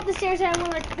going to go up the stairs, and I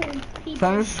went like, boom. He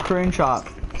Send did. us a screenshot.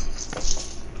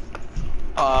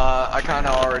 I kind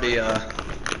of already, Let's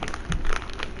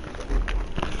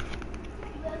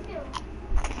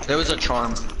go. it was a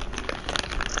charm.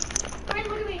 Brayden,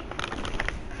 look at me.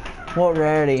 What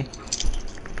rarity?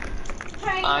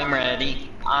 Try. I'm ready.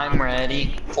 I'm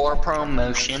ready for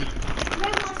promotion.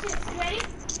 Brayden, watch this. You ready?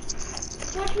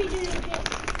 Watch me do this.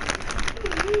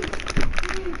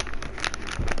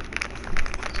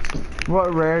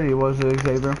 What rarity was it,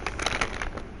 Xavier?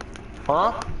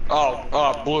 Huh?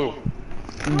 Oh, blue. Watch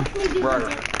me do Right.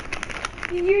 this.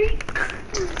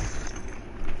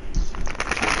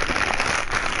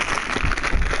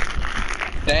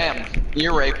 Damn,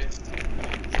 ear rape.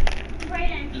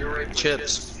 Brayden. Ear rape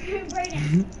chips.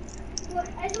 Brayden. Look,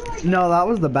 I do like. No, that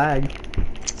was the bag.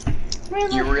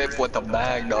 Brayden, Ear look. rape with a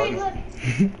bag, Brayden, dog. look.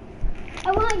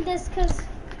 I went like this because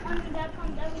when my dad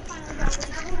comes, I would finally go. I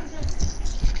went like this.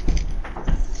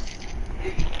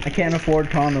 I can't afford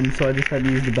condoms, so I just had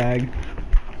to use the bag.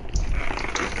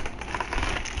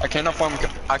 I can't afford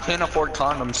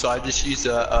condoms, so I just use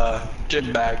a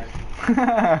gym bag.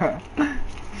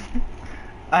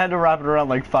 I had to wrap it around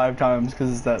like 5 times because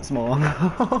it's that small.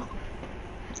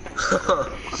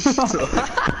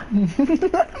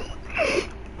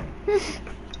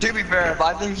 To be fair, if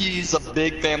I think you use a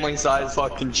big family size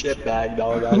fucking chip bag,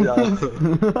 dog, I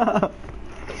know.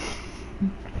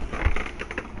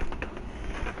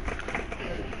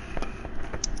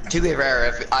 To be fair,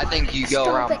 if I think you go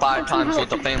Stop around it. 5 times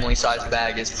with a family size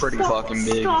bag, it's pretty fucking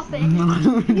big. Stop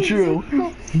it. True.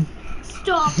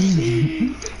 Stop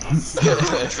it.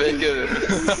 If it could.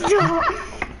 Stop.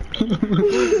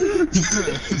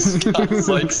 It's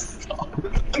like, stop.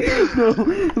 No,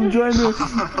 I'm trying to.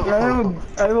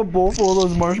 I have a bowl full of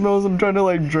those marshmallows. I'm trying to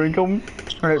like drink them.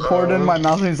 Alright, pour it in my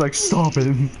mouth, and he's like, "Stop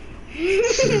it."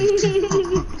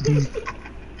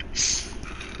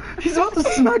 He's about to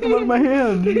smack him out of my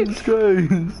hand. Jesus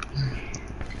Christ.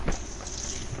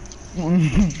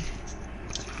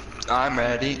 I'm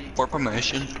ready for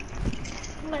promotion.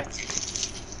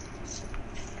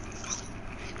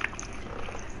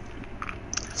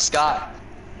 Scott,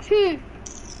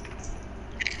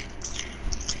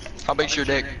 how big's your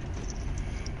dick?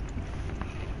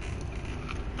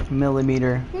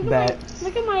 Millimeter bet.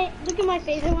 Look at my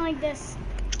face. I went like this.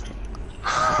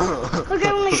 Look,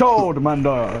 I went like Showed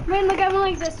Manda. Man, look, I went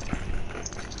like this.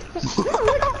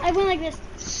 Look, I went like this.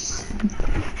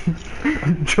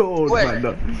 Showed Wait.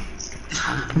 Manda.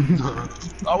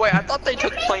 Oh wait, I thought they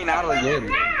took plane out of the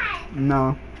game.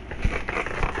 No.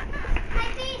 My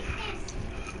face is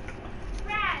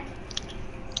red.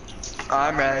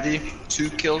 I'm ready to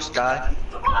kill Sky.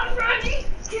 Oh, I'm ready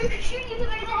to shoot you in the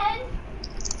back of the head.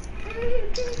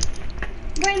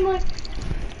 Brain, look.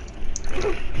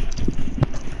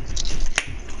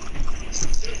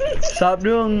 Stop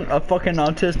doing a fucking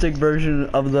autistic version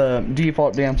of the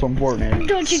default dance on Fortnite.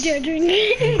 Don't you dare drink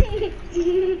it.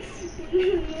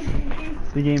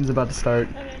 The game's about to start.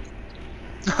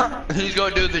 He's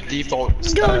gonna do the default.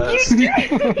 Don't you dare.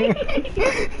 You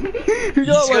He's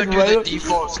got gonna like do right the up.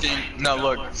 default skin. No,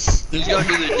 look. He's gonna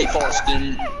do the default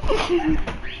skin. We need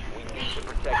to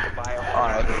protect the biohazard.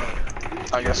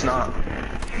 Alright. I guess not.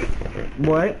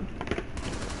 What?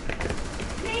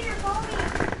 Xavier, follow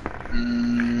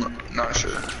me. Not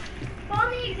sure. Follow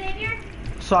me, Xavier.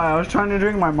 Sorry, I was trying to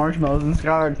drink my marshmallows and this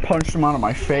guy like punched him out of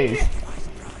my face.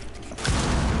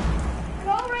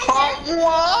 Go right there.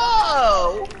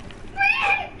 Whoa!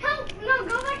 Help! No,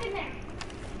 go back in there.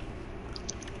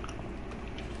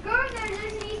 Go over there,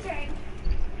 there's an Easter egg.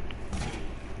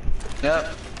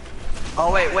 Yep.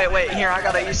 Oh wait. Here, I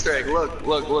got an Easter egg. Look.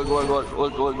 No, I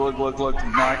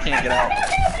can't get out. 10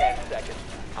 seconds.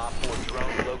 Op 4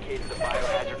 drone located the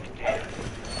biohazard container.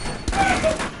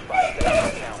 5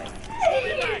 seconds counting.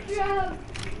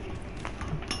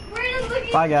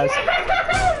 Bye, guys.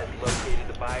 Located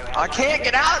the biohazard. I can't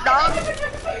get out, dog.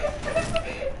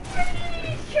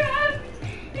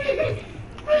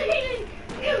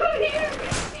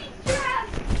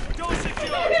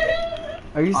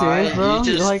 Are you serious, bro? You You're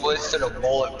just like, listed a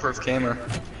bulletproof camera.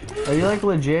 are you like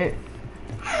legit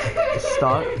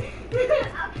stuck? Wait, put a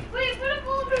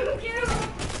bulletproof camera.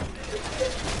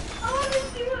 I want to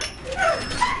see what.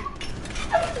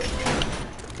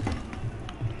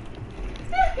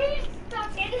 He's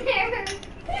stuck in there.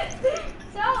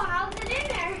 So, how's it in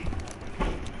there?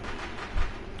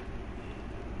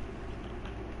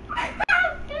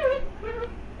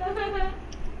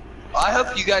 I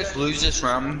hope you guys lose this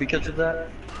round because of that.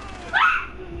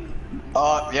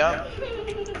 Yeah.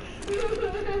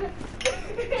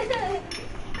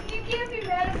 You can't be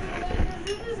mad at me like this.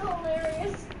 This is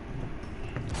hilarious.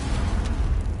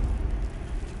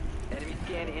 Enemy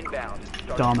scan inbound.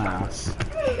 Start Dumbass.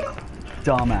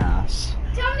 Dumbass.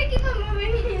 Tell me to keep on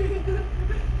moving.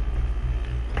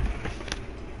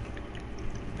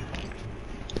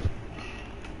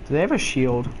 Do they have a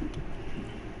shield?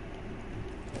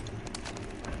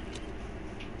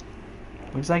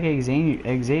 Looks like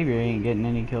Xavier ain't getting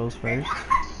any kills first.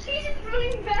 He's just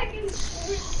running back and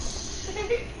forth.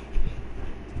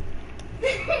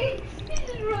 He's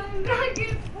just running back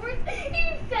and forth.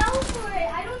 He fell for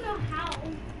it. I don't know how.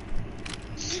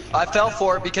 I fell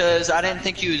for it because I didn't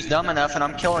think you was dumb enough, and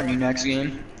I'm killing you next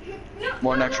game. No,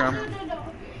 More next round. No.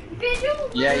 Vigil.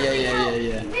 Yeah.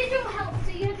 Vigil helps,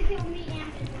 so you have to kill me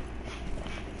and Vigil.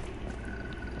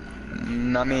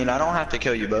 I mean, I don't have to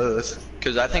kill you both,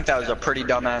 because I think that was a pretty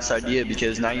dumbass idea,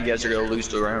 because now you guys are gonna lose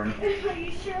the round. Are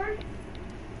you sure?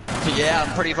 Yeah,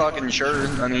 I'm pretty fucking sure.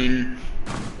 I mean,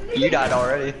 you died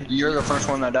already. You're the first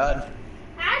one that died.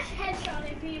 Ash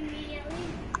headshotted me immediately.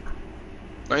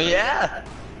 Yeah.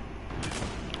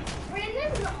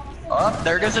 Brandon's awesome. Oh,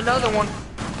 there goes another one.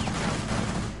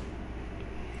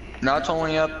 Now it's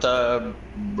only up to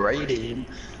Brady.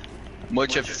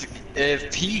 Which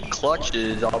if he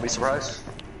clutches, I'll be surprised.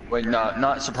 Wait,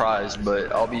 not surprised,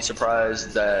 but I'll be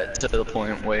surprised that to the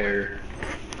point where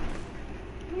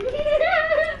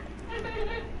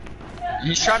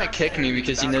he's trying to kick me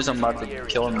because he knows I'm about to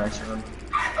kill him next round.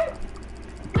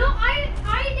 No, I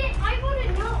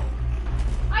voted no.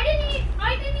 I didn't even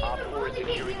vote to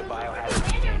get you.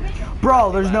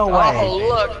 Bro, there's no way. Oh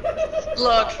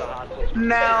look,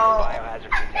 now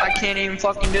I can't even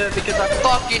fucking do it because I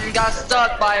fucking got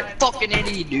stuck by a fucking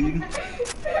idiot, dude.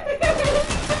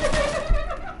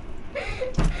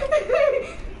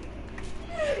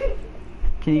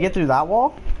 Can you get through that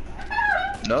wall?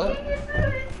 No,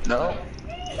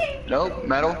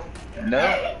 metal,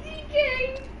 no.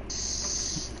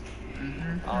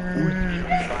 Op 4 is securing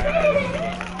the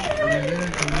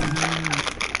biohazard container.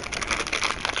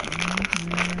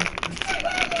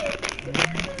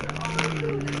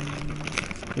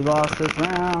 We lost this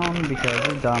round because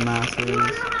of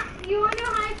dumbasses. You wanna know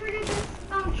how I figured this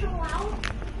troll out?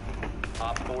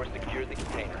 Op 4 secured the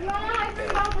container. You wanna know how I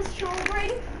figured out this troll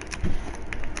brain?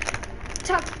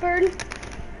 Tuxbird.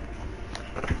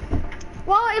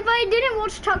 Well, if I didn't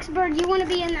watch Tuxbird, you wouldn't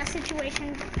be in that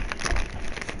situation.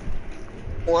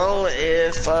 Well,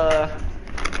 if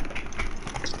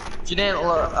you didn't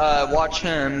watch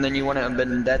him, then you wouldn't have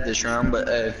been dead this round. But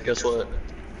guess what?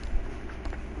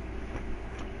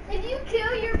 If you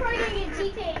kill, you're probably gonna get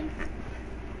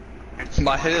TK'd.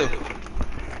 By who?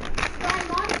 By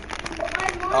Mom.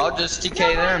 I'll just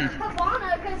TK them.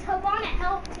 Havana, because Havana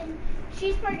helped, and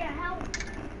she's probably gonna help.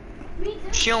 Me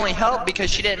too. She only helped because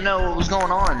she didn't know what was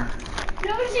going on.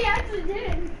 No, she actually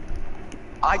didn't.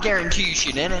 I guarantee you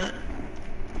she didn't.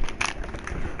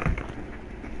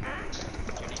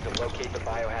 You need to locate the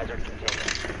biohazard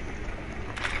container.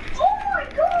 Oh my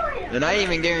god! And I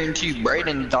even guarantee you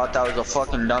Brayden thought that was a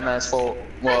fucking dumbass fault.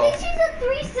 I Well, think she's a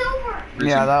 3 silver.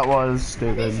 Yeah, that was I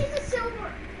think stupid. she's a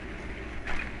silver.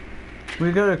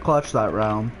 We could have clutched that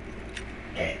round.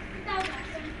 That was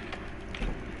awesome.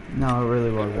 No, it really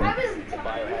I wasn't. was The done.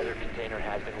 biohazard container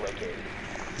has been located.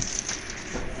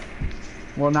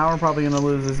 Well, now we're probably gonna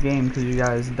lose this game because you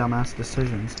guys dumbass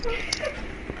decisions.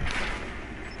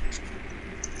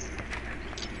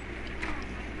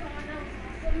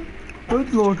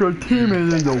 It's like our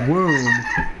teammate in the womb.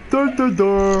 Da, da, da.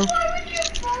 Why would you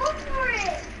fall for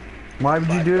it? Why would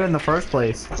you do it in the first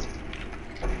place?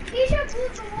 You should have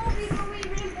moved the wall before we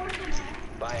reinforced the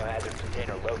wall. Biohazard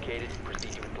container located.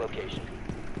 Proceed to its location.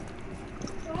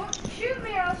 Don't shoot me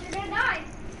or else you're gonna die.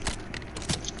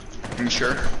 you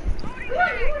sure? Come on, you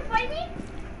wanna fight me?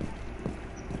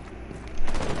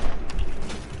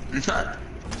 That's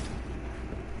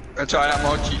alright. I'm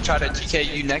going to try to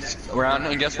TK you next round,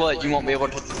 and guess what? You won't be able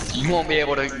to. You won't be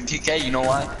able to TK. You know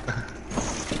why?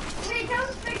 Wait, don't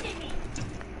spectate me.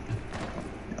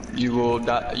 You will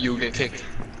die. You will get kicked.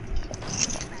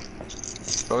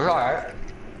 So it's alright.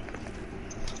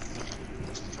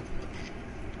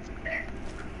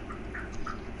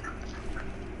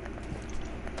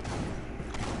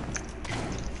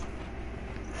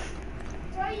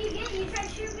 What you get? You tried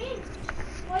to shoot me?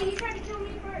 Well, you tried to kill me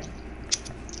first.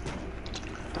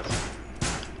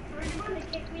 Are you going to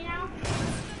kick me now?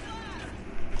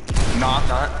 No, I'm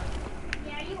not.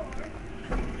 Yeah, you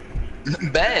are.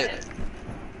 Bet.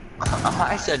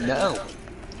 I said no. You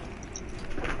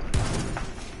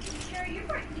sure? You're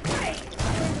right. You're right.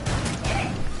 Get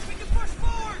it.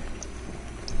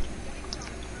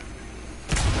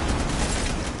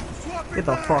 Get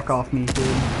the fuck off me, dude.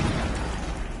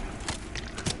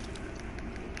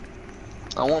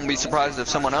 I won't be surprised if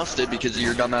someone else did because of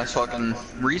your dumbass fucking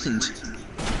reasons.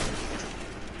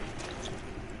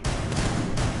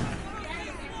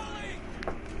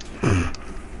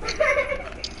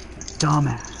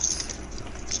 Dumbass.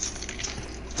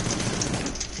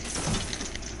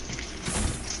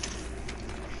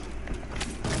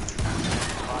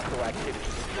 Hostile activity.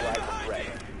 Neutralize the threat.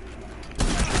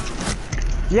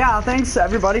 Yeah, thanks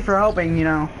everybody for helping, you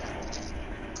know.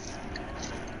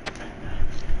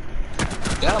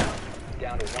 Yeah.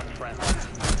 Down to one friendly.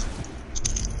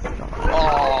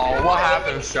 Oh, what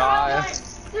happened, Shy?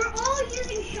 They're all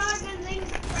using shotguns and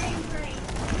spray and pray.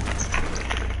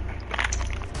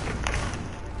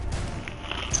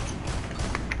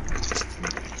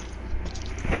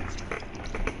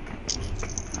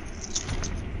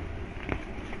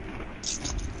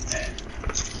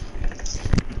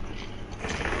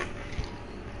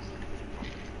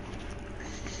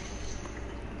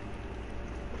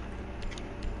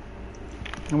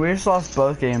 And we just lost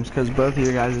both games because both of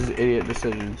you guys' idiot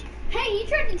decisions. Hey, you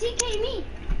tried to TK me.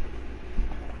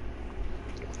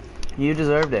 You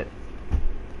deserved it.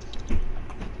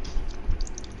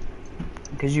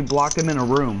 Because you blocked him in a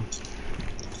room.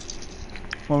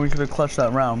 Well, we could have clutched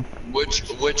that round.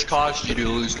 Which caused you to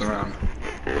lose the round?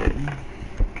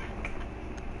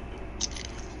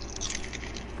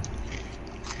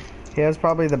 He has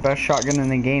probably the best shotgun in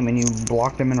the game and you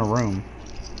blocked him in a room.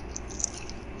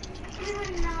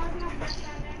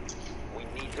 We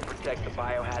need to protect the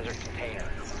biohazard container.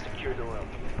 Secure the room.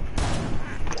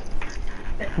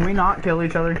 Can we not kill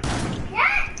each other?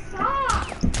 Yes! Stop!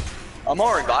 I'm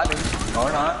already vibing.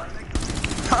 Or not.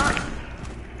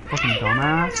 Fucking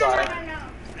dumbass. Sorry.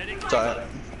 No. Sorry.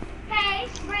 Hey,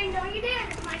 Rainbow, you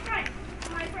did. My friend.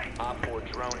 My friend. Op 4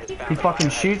 drone has found He the fucking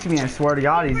biohazard shoots me, I swear to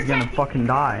God, he's gonna fucking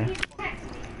die.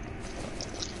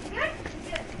 Good?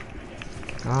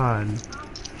 Good. God.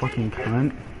 Fucking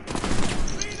cunt.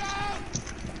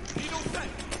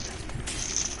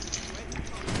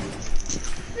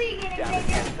 Down to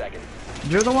 10 seconds.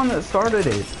 You're the one that started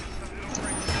it.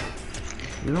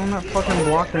 You're the one that fucking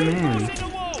blocked him in. Protect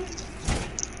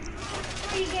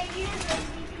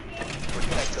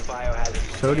the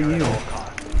biohazard So do container you. at all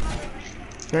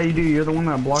costs. Yeah, you do. You're the one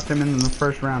that blocked him in the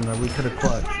first round that we could have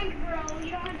clutched.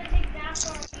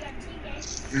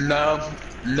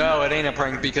 No, it ain't a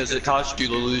prank because it cost you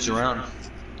to lose a round.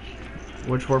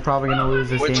 Which we're probably gonna lose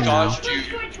this game now.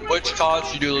 Which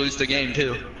caused you to lose the game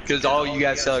too. Because all you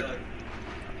guys suck.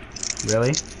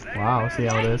 Really? Wow, see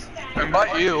how it is. And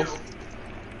but you.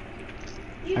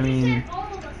 I mean,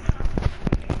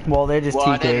 well, they just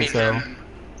TK'd, so.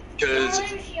 Because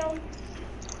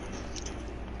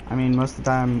I mean, most of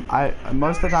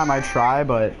the time I try,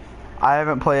 but I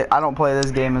don't play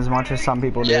this game as much as some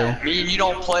people do. yeah, me and you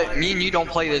don't play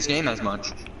this game as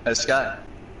much as Scott.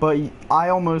 But I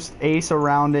almost ace a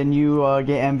round and you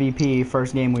get MVP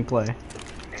first game we play.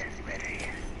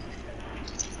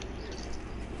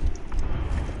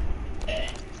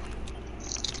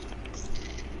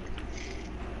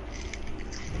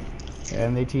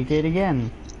 And they TK'd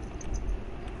again.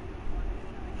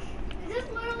 Is this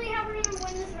literally how we're gonna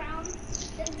win this round? Is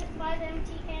it by them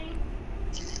TKing?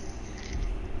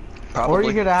 Probably. Or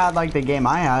you could have had like the game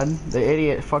I had. The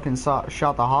idiot fucking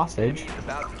shot the hostage. Enemies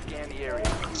about to scan the area.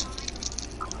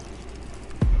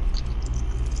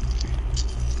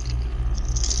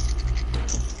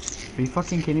 Are you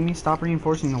fucking kidding me? Stop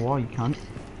reinforcing the wall, you cunt.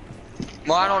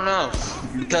 Well, I don't know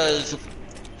because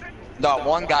that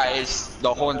one guy is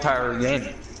the whole entire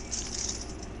game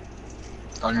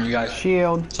on you guys.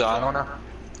 Shield. So I don't know.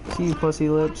 See you, pussy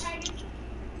lips.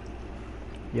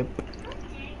 Yep.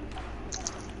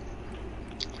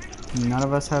 None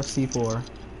of us have C4.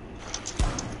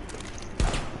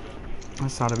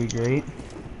 This ought to be great.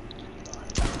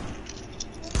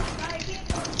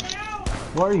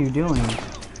 What are you doing?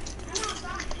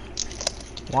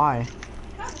 Why?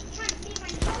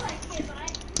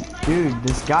 Dude,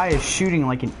 this guy is shooting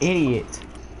like an idiot.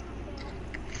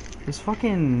 This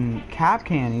fucking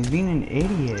Capcan, he's being an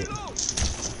idiot.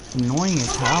 It's annoying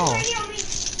as hell.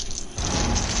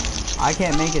 I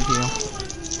can't make it to you.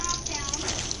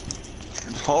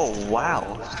 Oh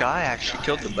wow, this guy actually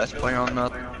killed the best player on the.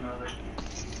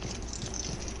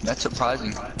 That's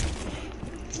surprising.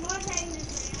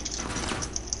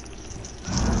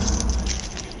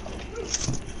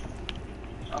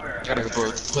 Gotta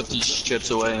go put these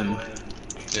chips away and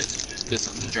get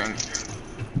something to drink.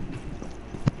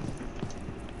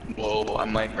 Whoa, I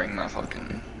might bring my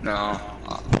fucking. No.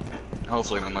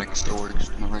 Hopefully my mic still works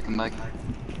whenever I come back.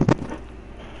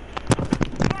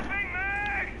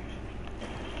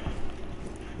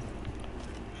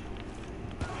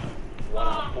 One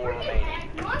on 4 remaining.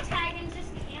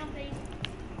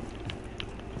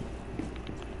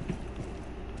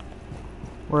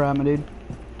 Where am I, dude?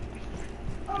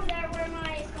 Over there where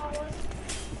my skull was.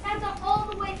 That's all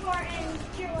the way far and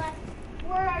to your left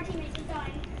where our teammates are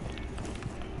dying.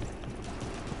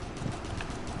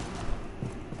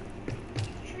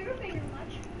 Trigger finger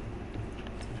much.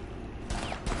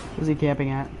 Where's he camping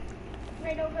at?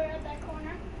 Right over at that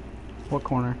corner. What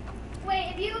corner?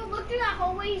 Wait, if you look through that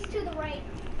hallway, he's to the right.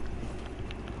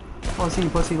 Oh, see you,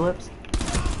 pussy lips.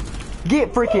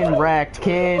 Get freaking wrecked,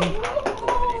 kid.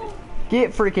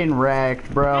 Get freaking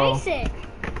wrecked, bro. Basic.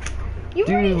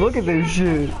 Dude, look at this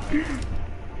shit.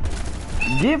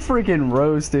 Get freaking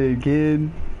roasted, kid.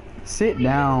 Sit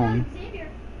down.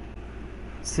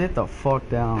 Sit the fuck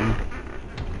down.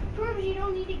 Proves you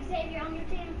don't need Xavier on your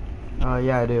team.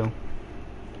 Yeah, I do.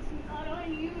 It's not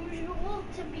unusual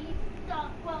to beat the,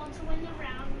 well, to win the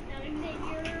round without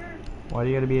Xavier. Why do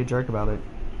you gotta be a jerk about it?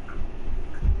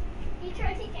 He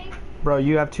tried TKing. Bro,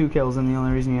 you have 2 kills, and the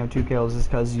only reason you have 2 kills is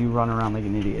because you run around like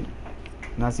an idiot.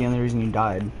 And that's the only reason you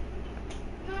died. No,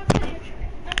 that's not true.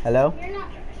 Hello? You're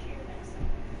not trash, you're this.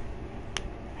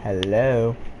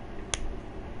 Hello?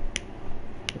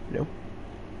 Hello?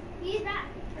 He's back,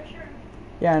 for sure.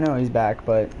 Yeah, I know he's back,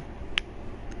 but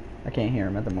I can't hear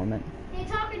him at the moment. Hey,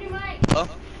 talking to Mike. Hello?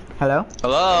 Hello?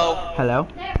 Hello? Hello?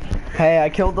 There. Hey, I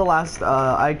killed the last,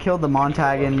 I killed the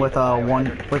Montagan with a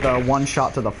one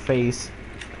shot to the face.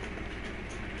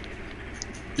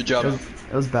 Good job. It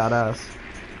was badass.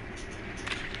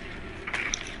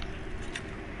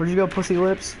 Where'd you go, pussy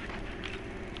lips?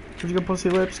 Where'd you go, pussy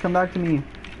lips? Come back to me.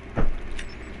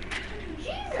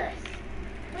 Jesus!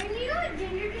 Wait, you know what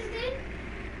Ginger just did?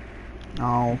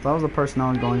 Oh, that was the person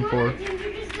I was going You know for. what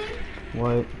Ginger just did?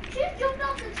 What? She just jumped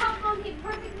off the top bunk and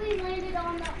perfectly landed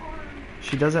on the arm.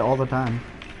 She does it all the time.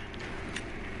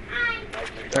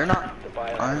 They're not. The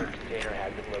biohazard container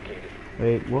has been located.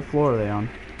 Wait, what floor are they on?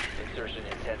 Insertion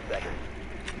in 10 seconds.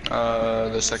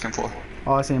 The second floor.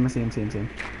 Oh, I see him. 5 seconds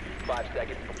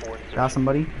before insertion. Got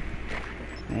somebody.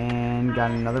 And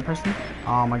got another person.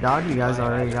 Oh my god, you guys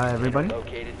already got everybody.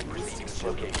 Located. Proceeding to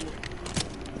location.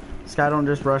 This guy don't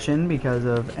just rush in because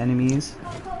of enemies.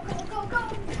 Go, go, go, go, go.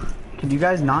 Could you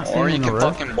guys not Or stand you in the can roof?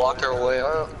 fucking block our way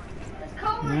up. Let's go.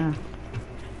 Yeah.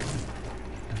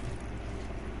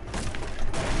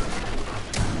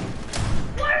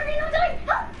 Why are they not dying?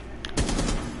 Help!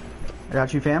 I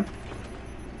got you, fam.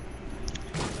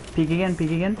 Peek again,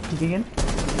 peek again, peek again.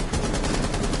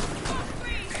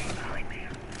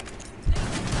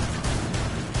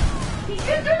 He's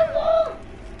shooting through the wall!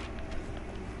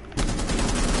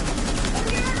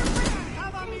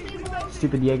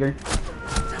 Stupid Jaeger.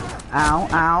 Ow,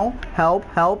 ow. Help,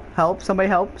 help, help. Somebody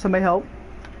help, somebody help.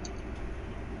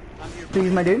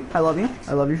 Please, my dude. I love you.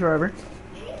 I love you forever.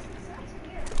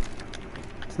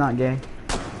 It's not gay.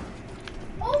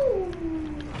 Oh!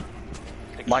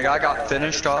 My guy got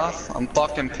finished off. I'm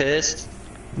fucking pissed.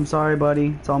 I'm sorry,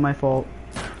 buddy. It's all my fault.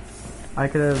 I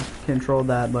could have controlled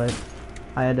that, but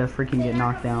I had to freaking get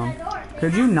knocked down.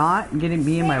 Could you not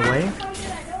be in my way?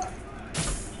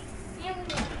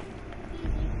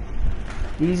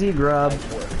 Easy grub.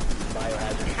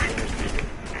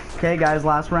 Okay, guys,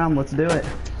 last round. Let's do it.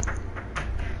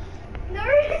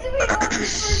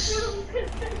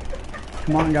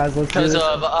 Come on, guys. Let's do Because this.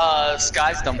 of,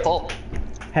 Sky's dumb fault.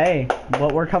 Hey,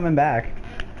 but we're coming back.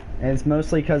 And it's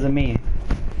mostly because of me.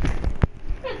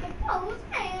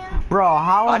 Bro,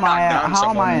 how am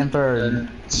I in third?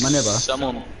 Manibba.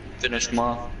 Someone finished him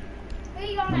off.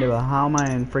 Manibba, how am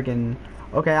I in freaking...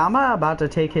 Okay, I'm about to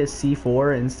take his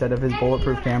C4 instead of his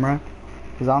bulletproof camera.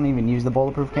 Because I don't even use the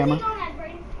bulletproof camera.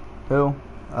 Who?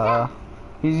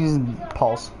 He's using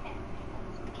Pulse.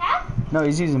 No,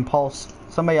 he's using Pulse.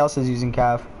 Somebody else is using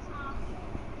Cav.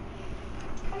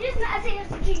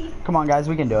 Come on, guys,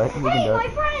 we can do it. We can do my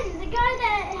it. friend, the guy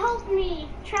that helped me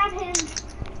trap him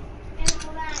and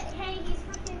all that. Hey, he's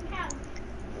freaking Cav.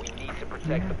 We need to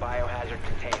protect the biohazard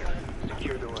container.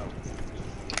 Secure the room.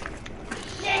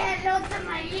 Say hello to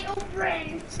my little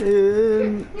friend.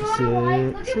 Send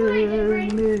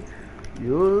Brady? me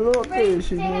your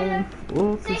location. Say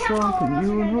Focus hello. on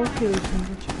your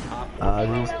location. I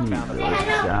just need hello. a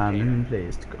shining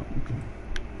place to go.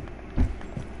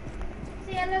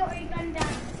 Say hello or you're gonna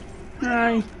die.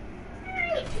 Hi.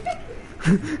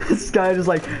 This guy just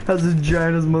like has his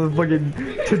giant as motherfucking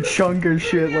Tachunka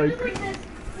shit like. I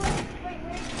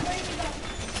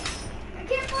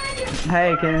can't find him.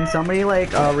 Hey, can somebody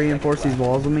like reinforce these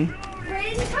walls with me?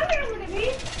 Brady, come here, look at me.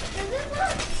 Does this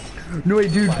look? No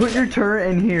wait, dude, put your turret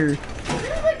in here. Does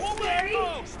this look scary?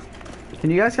 Can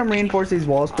you guys come reinforce these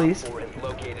walls, please? Op 4 has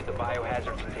located the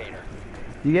biohazard container.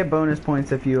 You get bonus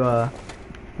points if you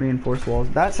reinforce walls.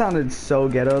 That sounded so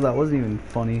ghetto. That wasn't even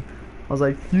funny. I was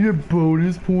like, you get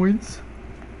bonus points.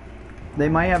 They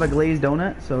might have a glazed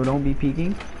donut, so don't be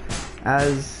peeking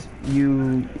as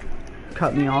you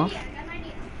cut me off. Got an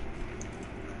idea.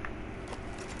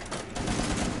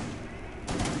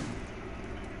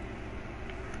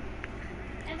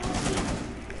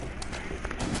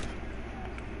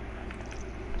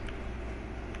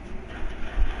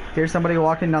 Here's somebody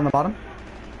walking down the bottom,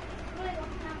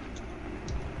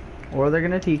 or they're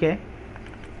gonna TK.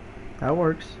 That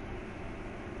works.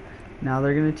 Now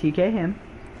they're gonna TK him.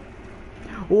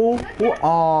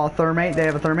 Oh, thermite. They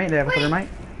have a thermite. They have a thermite.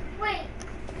 Wait,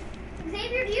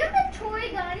 Xavier, do you have the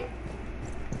toy gun?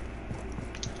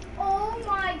 Oh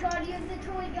my god, you have the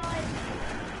toy gun.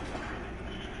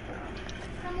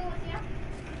 Coming with you.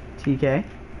 TK.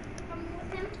 Coming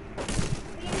with him.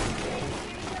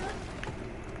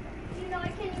 You know I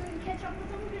can't even catch up with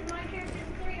him because my character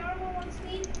is 3 armor, 1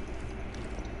 speed.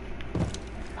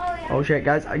 Oh yeah. Oh shit,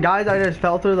 guys! Guys, I just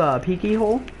fell through the peaky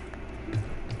hole.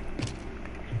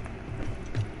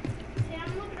 Yeah,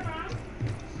 I'm looking around.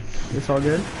 It's all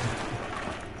good.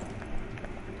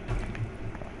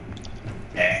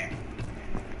 I'm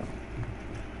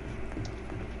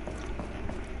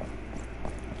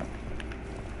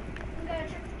gonna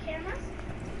check the cameras.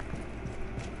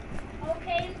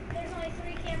 Okay, there's only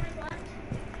 3 cameras left.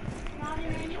 Not in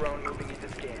any. Drone moving into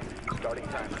scan. Starting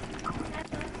timer.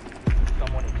 That's us.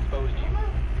 Someone exposed you.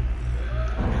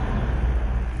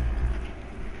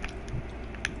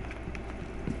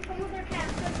 Come with our cat.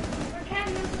 Our cat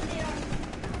knows what they are.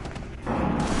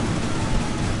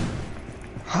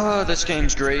 Oh, this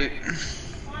game's great.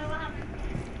 Why, what happened?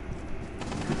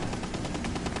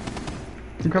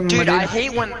 I'm coming, Dude, my I dude.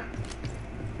 hate when...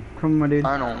 Come, my dude.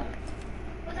 I don't...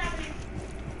 What's happening?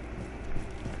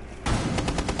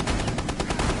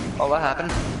 Oh, what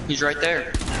happened? He's right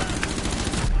there.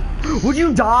 Would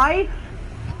you die?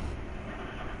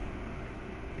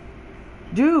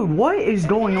 Dude, what is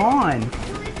going on?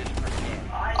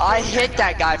 I hit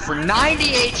that guy for 90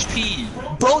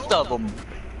 HP. Both of them.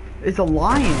 It's a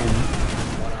lion.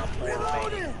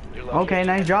 Okay,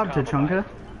 nice job, Tachunka.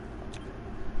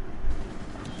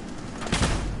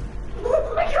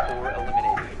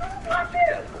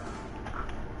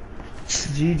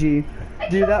 GG.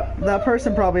 Dude, that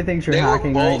person probably thinks you're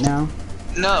hacking right now.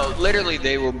 No, literally,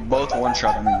 they were both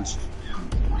one-shot enemies.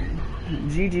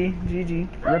 GG.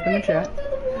 Rip in the chat.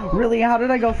 Really, how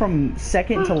did I go from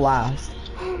second to last?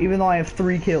 Even though I have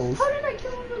 3 kills. How did I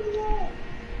kill him in the wall?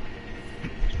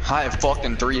 I have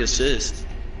fucking 3 assists.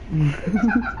 I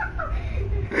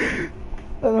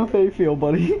don't know how you feel,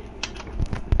 buddy.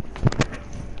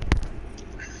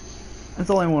 That's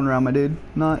only 1 round, my dude.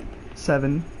 Not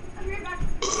 7.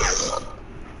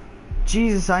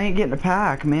 Jesus, I ain't getting a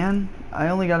pack, man. I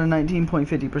only got a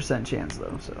 19.50% chance,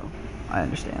 though, so I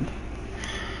understand.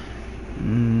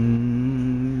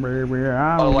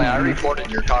 Oh, wait, I reported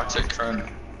your toxic friend.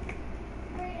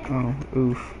 Oh,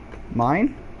 oof.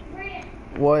 Mine?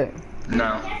 What?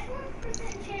 No. Guess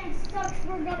 1% chance sucks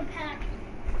we're gonna pack.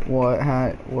 What?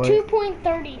 What?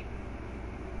 2.30.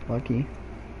 Lucky.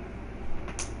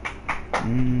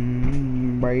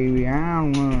 Baby, I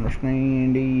don't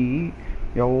understand it.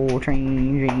 You're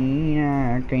changing,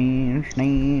 I can't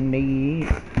stand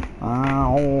it. My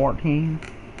heart can.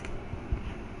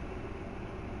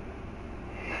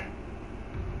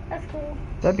 That's cool.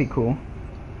 That'd be cool.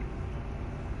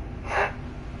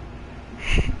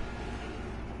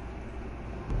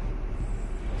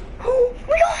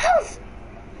 Real house!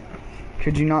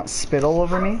 Could you not spit all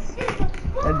over me?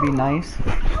 That'd be nice.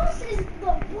 House is the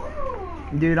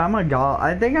bomb. Dude, I'm a god.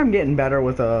 I think I'm getting better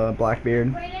with a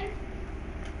Blackbeard. Brayden,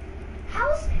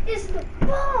 house is the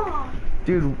bomb.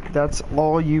 Dude, that's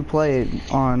all you played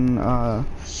on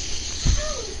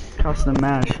custom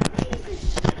match.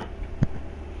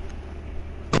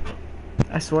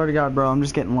 I swear to God, bro, I'm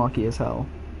just getting lucky as hell.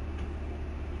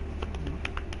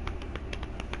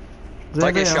 If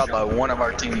I get shot by one of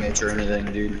our teammates or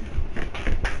anything, dude.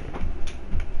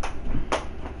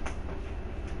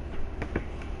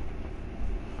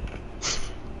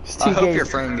 I hope your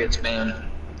friend gets banned.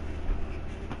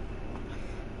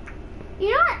 You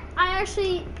know what I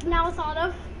actually now thought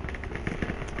of?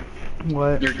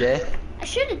 What? You're gay? I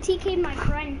should have TK'd my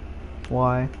friend.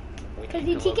 Why? Because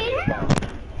you TK'd him?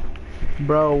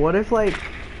 Bro, what if like...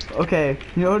 Okay,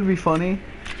 you know what would be funny?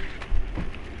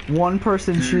 One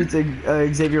person shoots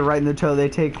Xavier right in the toe, they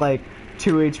take like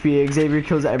 2 HP, Xavier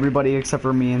kills everybody except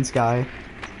for me and Sky.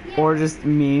 Yeah. Or just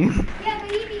me. Yeah,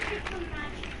 but he'd be kicked from the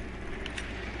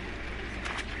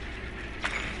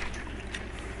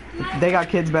match. They got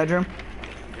kids' bedroom.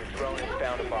 Your drone has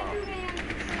found a bomb.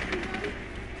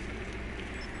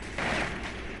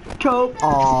 Cope.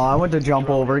 Aw, I went to jump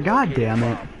over. God damn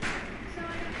it.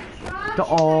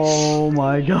 Oh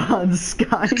my God,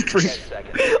 Sky freak.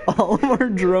 All of our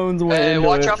drones went Hey, into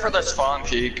watch it. out for the spawn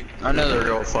peak. I know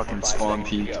they're all fucking spawn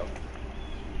peak.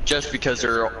 Just because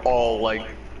they're all like... We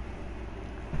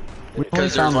only Because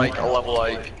there's found like a level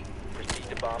like... Proceed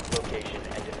to bomb's location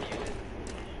and defuse it.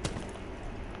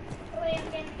 Wait,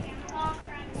 I'm getting the camera off.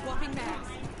 Swapping mags.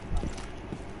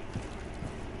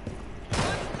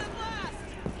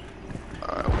 I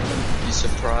wouldn't be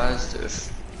surprised if...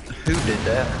 Who did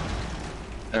that?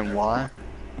 And why?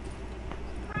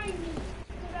 Behind me,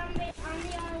 'cause I'm the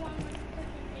only one with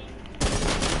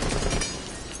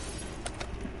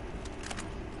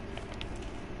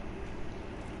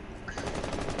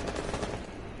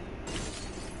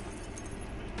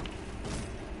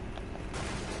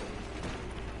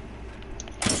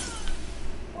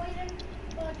Poison,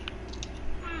 butch.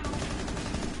 Ow.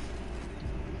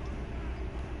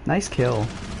 Nice kill.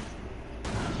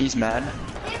 He's mad.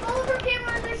 They have over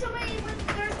cameras. There's somebody with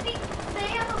their feet. They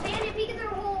have a bandit peek at their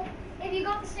hole. If you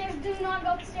go up the stairs, do not go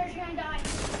up the stairs. You're gonna die.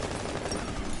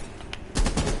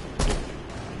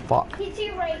 Fuck. He's to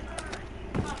your right.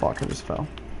 Fuck, I just fell.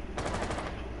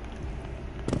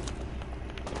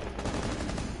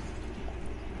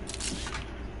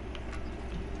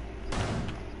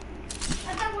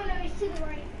 At that window, he's to the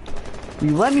right.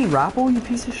 You let me rappel, you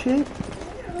piece of shit?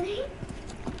 Literally.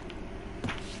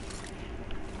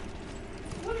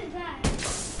 What is that?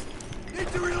 Need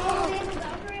to reload.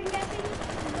 Valkyrie, I'm guessing.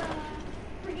 The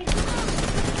freaking.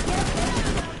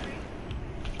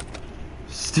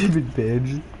 Stupid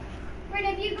bitch. Right,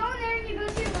 if you go in there and you go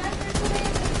to your left, there's somebody.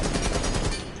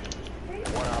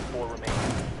 One op 4 remaining.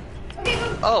 Okay, go.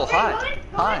 Oh, okay, hi. Go in,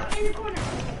 Hi. in the corner.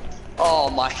 Oh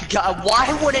my god,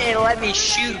 why wouldn't it let me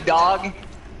shoot, dog?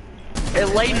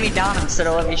 It laid me down instead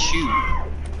of let me shoot.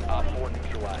 Op 4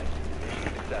 neutralized.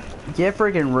 Mission successful. Get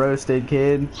freaking roasted,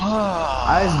 kid.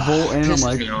 I just bolt in. I'm Pissed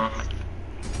like, me off.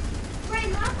 Right,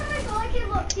 last time I saw that kid,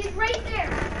 look, he's right there.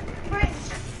 Right.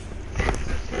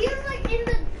 He was like in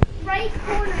the right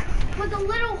corner with a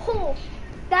little hole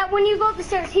that when you go up the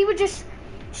stairs, he would just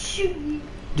shoot you.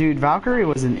 dude, Valkyrie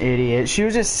was an idiot. She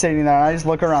was just sitting there, and I just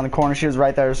look around the corner. She was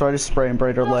right there, so I just spray and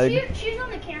sprayed her leg. She's on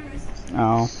the cameras.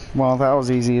 Oh, well, that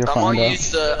was easy to find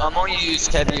out. I'm gonna use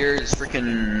Heavier's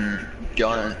freaking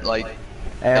gun, like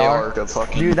AR to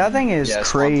fucking. Dude, that thing is yeah,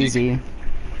 crazy.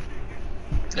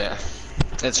 Yeah,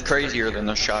 it's crazier than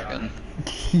the shotgun.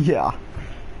 Yeah.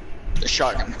 The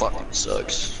shotgun fucking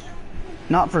sucks.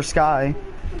 Not for Sky.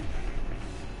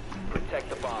 Protect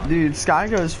the bomb. Dude, Sky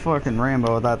goes fucking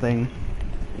Raimbow with that thing.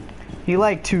 He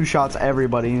like two shots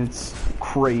everybody. It's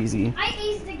crazy. I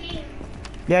aced the game.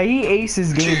 Yeah, he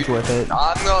aces games with it.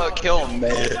 I'm gonna kill him,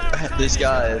 man. This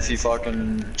guy, if he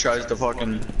fucking tries to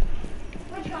fucking.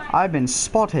 Which one? I've been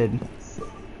spotted.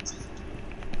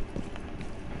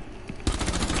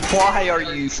 Why are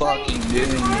you fucking doing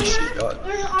this shit,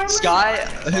 dog? Sky,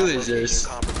 who is this?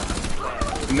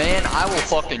 Man, I will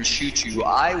fucking shoot you.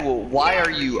 I will. Why are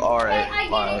you alright? I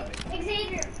Alright. get it.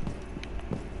 Xavier.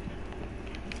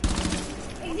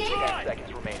 10 Xavier.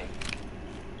 seconds remaining.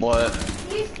 What?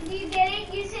 You get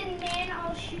it? You said, man,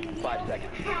 I'll shoot you. 5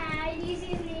 seconds. Do you see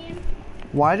his name?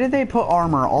 Why did they put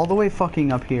armor all the way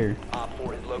fucking up here? Op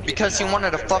 4 is located. Because he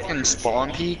wanted a fucking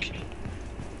spawn peek.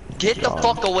 Get the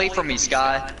fuck away from me,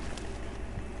 Sky.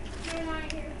 They're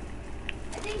not here.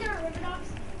 I think they're at River Docks.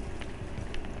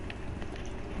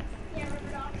 Yeah, River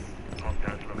Docks.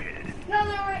 No,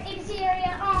 they're in the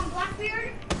area.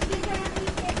 Blackbeard. He's gonna be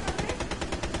there for this.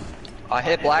 I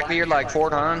hit Blackbeard like 4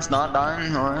 times, not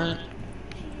dying. Alright.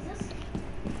 Jesus.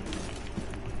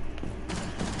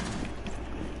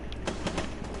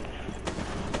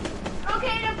 Okay,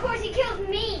 and of course he kills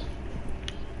me.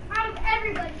 Out of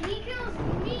everybody, he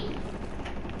kills me.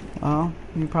 Oh,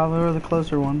 you probably were the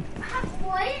closer one.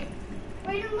 What?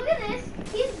 Wait, look at this.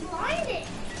 He's blinded.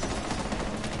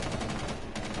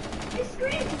 His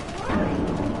screen is blind.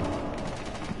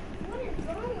 What is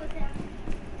wrong with him?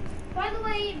 By the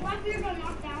way, Blackbeard got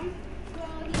knocked down. So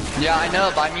he's Yeah, I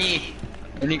know, by me.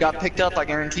 And he got picked up, I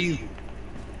guarantee you.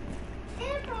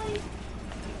 and probably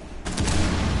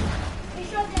they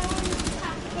shut down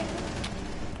half the campus.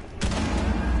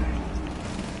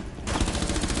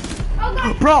 Oh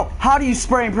god! Bro, how do you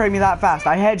spray and pray me that fast?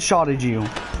 I headshotted you.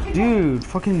 Dude,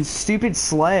 fucking stupid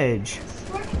sledge.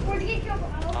 Where'd you get killed?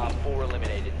 Op 4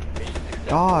 eliminated. Mission successful.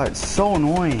 God, it's so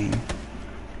annoying.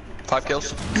 5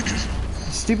 kills.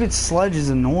 Stupid sledge is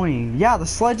annoying. Yeah, the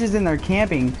sledge is in there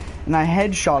camping, and I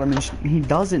headshot him, and he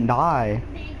doesn't die.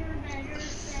 Bigger, better,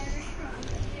 stronger.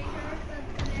 Bigger,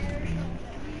 better,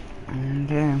 stronger.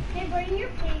 Okay. Hey, bring your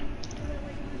ping.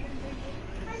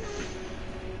 I know.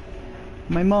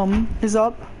 My mom is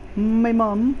up. My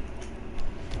mom.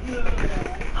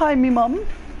 Hi, me mom.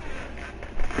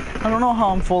 I don't know how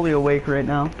I'm fully awake right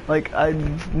now. Like,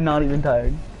 I'm not even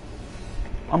tired.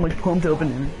 I'm like pumped up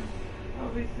and in. I'll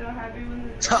be so happy when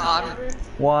the I'm- over.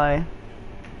 Why?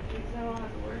 Because I don't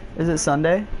have to work. Is it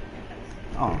Sunday?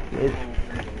 Oh, it.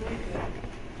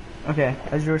 Okay,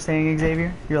 as you were saying,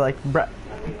 Xavier, you're like, bruh.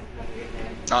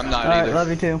 I'm not Alright, either. love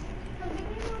you too.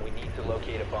 We need to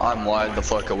locate a bomb. I'm wide the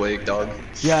fuck awake, dog.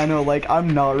 Yeah, I know, like, I'm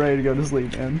not ready to go to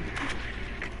sleep, man.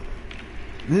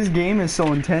 This game is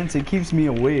so intense, it keeps me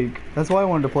awake. That's why I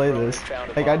wanted to play this.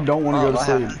 Like, I don't want to go to what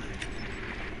sleep.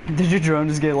 happened? Did your drone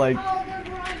just get like, Oh, the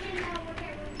garage in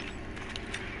okay.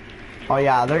 oh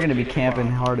yeah, they're gonna be camping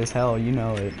hard as hell, you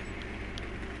know it.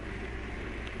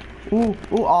 Ooh,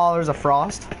 ooh, oh, there's a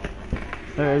frost.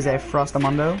 There is a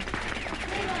Frostamundo.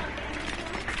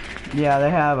 Yeah, they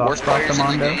have a Worst players in the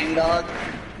Frostamundo. game, dog.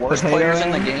 Worst Potato players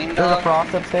in the in. game, There's a dog.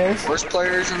 frost upstairs. Worst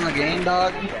players in the game,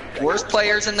 dog. Worst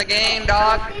players in the game,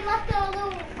 dog. They left a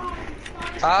little spot.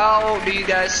 How do you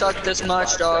guys suck this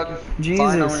much, dog? Jesus.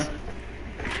 Finally.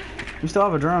 We still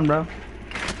have a drone, bro.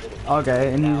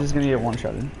 Okay, and he's just gonna get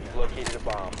one-shotted. You've located a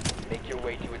bomb. Make your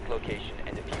way to its location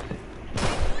and defuse it.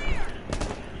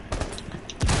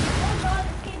 Oh god,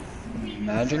 this kid's sweet.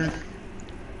 Imagine.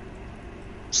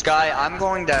 Sky, I'm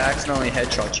going to accidentally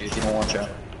headshot you if you don't watch out.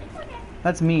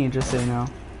 That's me, just so you know.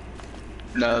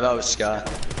 No, that was Sky.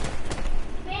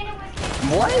 Man, it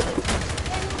was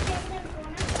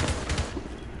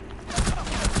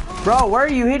What? Bro, where are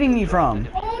you hitting me from?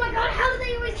 Oh my god, how do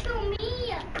they always kill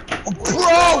me?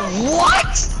 Bro,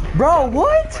 what? Bro,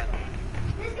 what?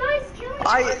 This guy's killing me.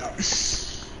 I.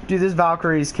 Dude, this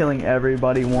Valkyrie's killing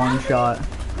everybody one shot.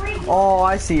 Oh,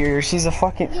 I see her. She's a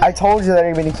fucking. I told you that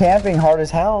you've been camping hard as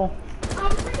hell.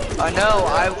 I know.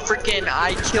 I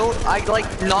killed. I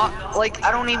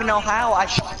don't even know how. I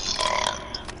shot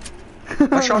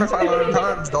her 500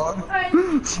 times, dog.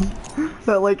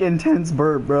 That like intense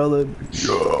burp, bro. Brayden,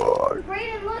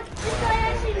 look, this guy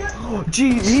actually knows.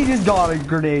 Gee, he just got a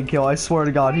grenade kill. I swear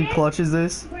to God, he clutches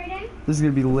this. Brayden, This is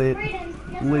gonna be lit.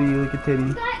 Brayden, guess Litty what? like a titty.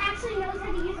 This guy actually knows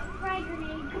how to use a frag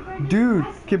grenade compared to Dude, the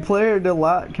rest.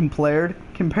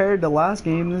 compared to last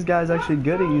game, this guy's actually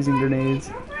good at using grenades.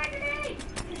 Frag grenade.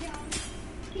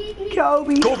 Good job.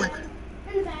 He Kobe. Kobe.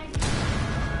 in the bag.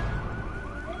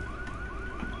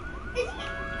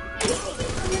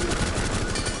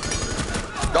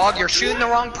 Dog, you're shooting the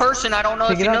wrong person. I don't know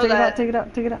if you know that. Take it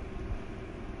out.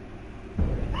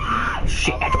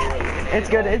 Shit. It's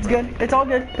good, it's all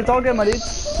good, my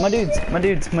dudes,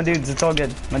 it's all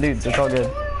good, it's all good.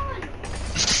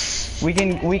 We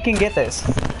can get this.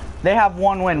 They have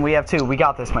 1 win, we have 2, we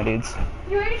got this, my dudes.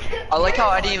 I like how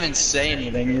I didn't even say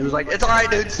anything. He was like, it's alright,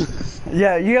 dudes.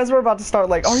 Yeah, you guys were about to start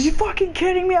like, are you fucking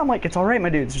kidding me? I'm like, it's alright, my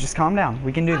dudes, just calm down,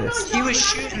 we can do this. He was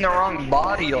shooting the wrong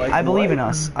body. Like, I believe what? in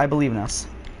us,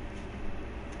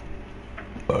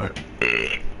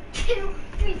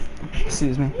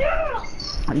 Excuse me.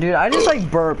 Dude, I just like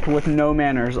burped with no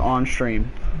manners on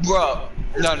stream. Bro,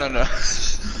 no.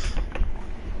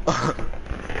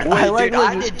 Wait, dude,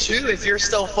 I did too. If you're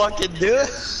still fucking doing.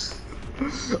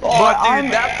 Oh,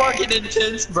 dude, that fucking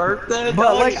intense burp then.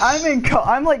 But like,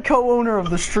 I'm like co-owner of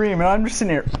the stream, and I'm just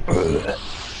sitting here.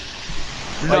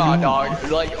 Nah, dog.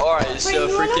 Like, alright, so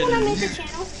Wait, you wanna make a freaking.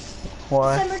 channel?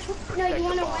 What? No, you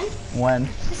wanna win? When?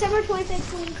 December 25th,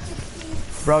 2016.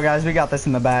 Bro, guys, we got this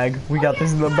in the bag. We got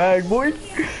this in the bag, boy.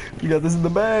 We got this in the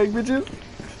bag, bitches.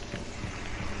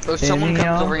 If someone comes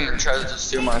Anyhow. over here and tries to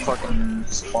steal my fucking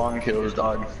spawn kills,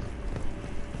 dog.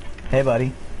 Hey,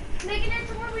 buddy. Make it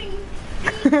into more league.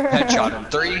 Headshot in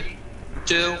 3,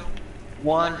 2,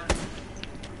 1.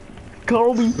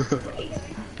 Kobe.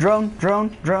 Drone.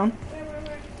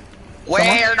 Where,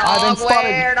 I've been dog?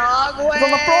 spotted. Where, dog? It's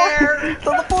on the floor. Where? It's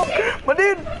on the floor. My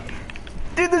dude.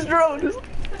 Dude, this drone just...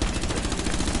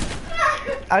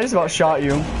 I just about shot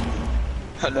you.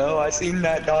 I know, I seen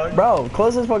that, dog. Bro,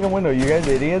 close this fucking window. You guys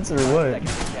idiots or what?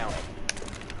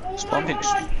 Spawn pigs.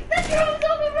 That drone's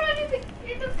overrunning the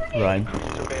freaking... Right.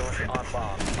 Surveillance on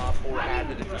bomb. Op 4 has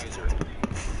the diffuser.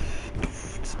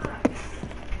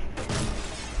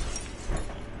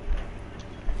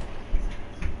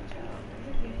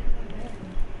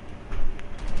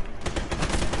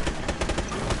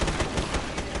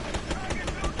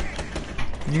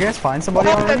 Did you guys find somebody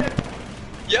already?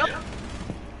 Yep.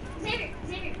 Xavier.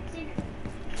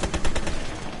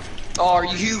 Are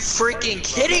you freaking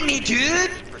kidding me,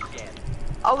 dude?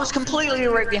 I was completely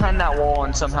right behind that wall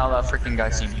and somehow that freaking guy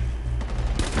seen me.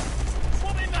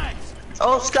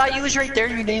 Oh, Scott, you was right there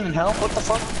and you didn't even help. What the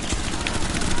fuck?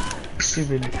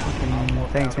 Stupid fucking...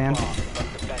 Thanks, man.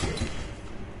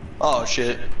 Oh,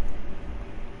 shit.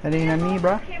 That ain't on me,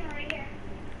 bro. Camera right here.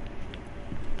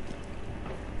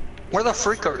 Where the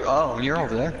freak are? Oh, you're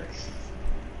over there.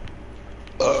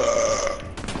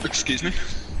 Excuse me.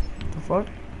 The fuck?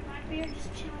 Blackbeard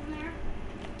just chilling there.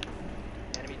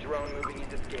 Enemy drone moving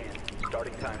into scan.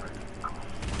 Starting timer.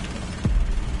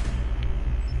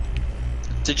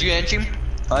 Did you injure him?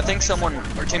 I think someone,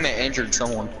 our teammate injured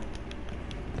someone.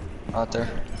 Out there.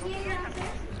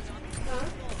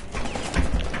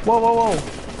 Whoa.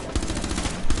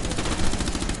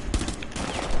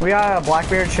 We got a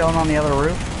Blackbeard chilling on the other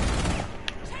roof.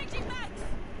 Somebody's in zombie.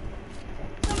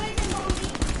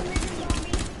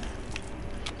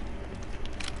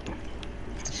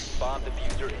 Bomb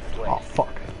diffuser in place. Oh,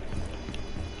 fuck.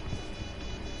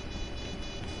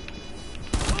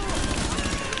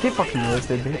 Get fucking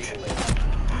roasted, bitch.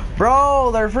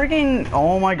 Bro, they're freaking...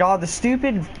 Oh my god, the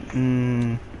stupid...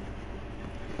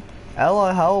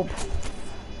 Ella, help.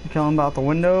 Kill him out the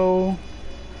window.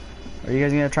 Are you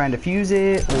guys gonna try and defuse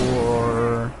it,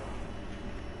 or...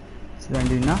 Is it gonna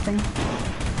do nothing?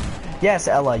 Yes,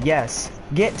 Ella, yes.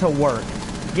 Get to work.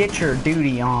 Get your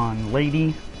duty on,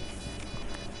 lady.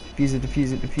 Defuse it.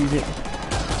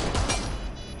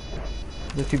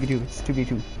 It's 2v2, it's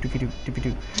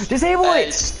 2v2. Disable Hey,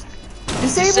 it!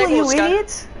 Disable it, you Scott.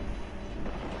 idiots!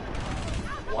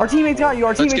 Our teammates got you,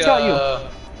 Let's go.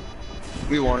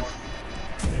 We won.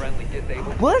 Friendly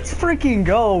disabled. Let's freaking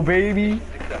go, baby!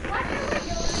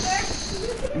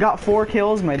 Got 4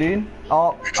 kills, my dude.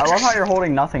 Oh, I love how you're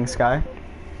holding nothing, Sky.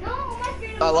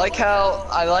 I like how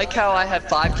I had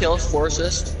 5 kills, 4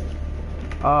 assists.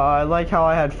 I like how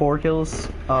I had 4 kills,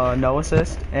 no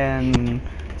assist, and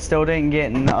Still didn't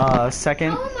get in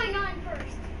second. How am I not in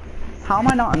first? How am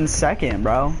I not in second,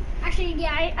 bro? Actually,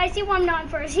 yeah, I see why I'm not in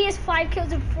first. He has 5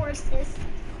 kills and 4 assists.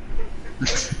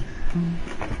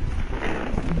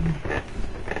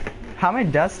 How many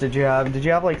deaths did you have? Did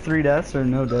you have like 3 deaths or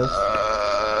no deaths?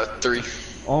 3.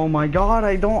 Oh my god,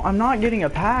 I'm not getting a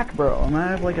pack, bro. I'm gonna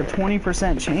have like a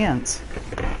 20% chance.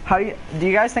 Do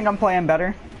you guys think I'm playing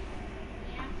better?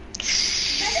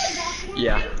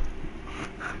 Yeah.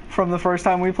 From the first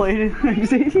time we played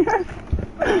Xavier?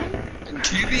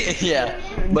 Yeah.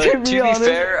 But to be honest,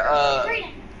 fair,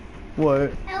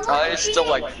 what? I still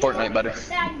like Fortnite better.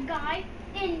 That guy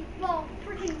in, well,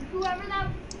 freaking whoever that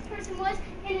person was,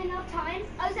 in enough time,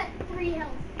 I was at 3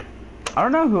 health. I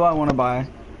don't know who I want to buy.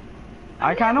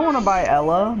 I kind of want to buy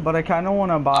Ella, but I kind of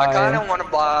want to buy... I kind of want to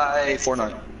buy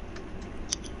Fortnite.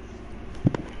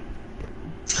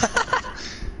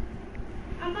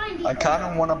 I kind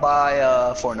of want to buy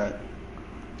Fortnite.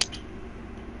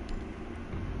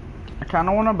 I kind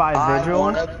of want to buy Vigil.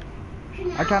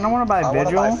 I kind of want to buy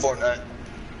Vigil. I want to buy Fortnite.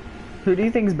 Who do you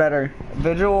think's better,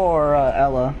 Vigil or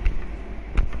Ella?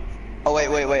 Oh wait,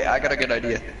 I got a good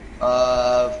idea.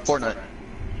 Fortnite.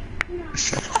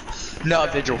 No,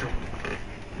 Vigil.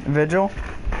 Vigil?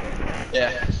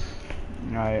 Yeah.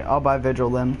 Alright, I'll buy Vigil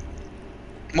then.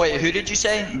 Wait, who did you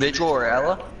say? Vigil or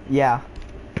Ella? Yeah.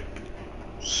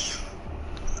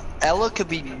 Ella could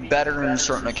be better in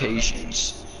certain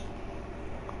occasions.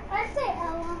 I say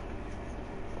Ella.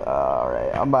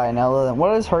 Alright, I'm buying Ella then.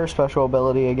 What is her special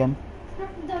ability again?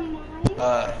 The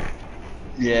mine.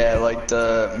 Yeah, like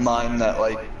the mine that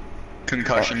like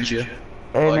concussions you.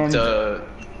 And Like then, the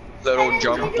little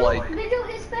jump Vigil, like. Vigil,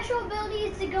 his special ability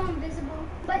is to go invisible.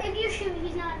 But if you shoot,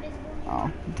 he's not invisible.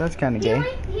 oh, that's kind of He gay.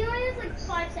 only has like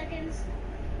 5 seconds.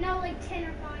 No, like 10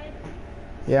 or 5.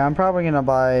 Yeah, I'm probably gonna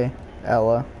buy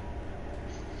Ella.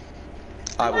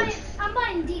 I would. I'm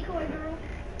buying Decoy Girl.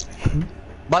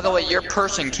 By the way, your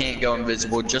person can't go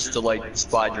invisible just to like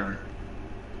spy drone.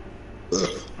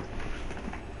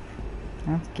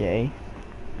 That's gay.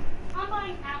 I'm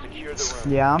buying Alex. Secure the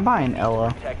room. Yeah, I'm buying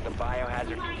Ella. Protect the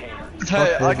biohazard container.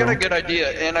 Hey, I got Vigil. a good idea,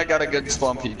 and I got a good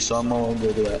spawn peak, so I'm all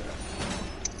good with that.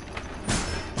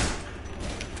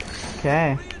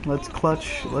 Okay,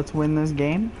 let's win this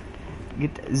game.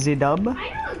 Get the dub. I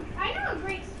know a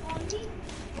great spawn team.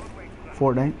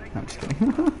 Fortnite. No, I'm just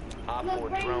kidding. Op 4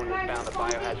 drone has found the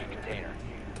biohazard container.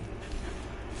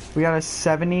 We got a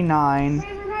 79,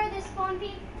 Remember this spawn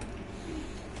peak?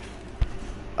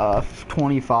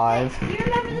 25. Do you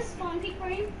remember this spawn peak,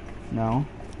 Rain? No,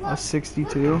 a Look,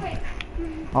 62. look, wait.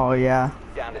 Oh yeah,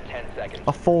 Down to 10 seconds.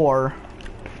 a 4.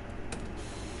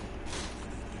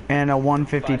 And a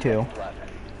 152. 5 seconds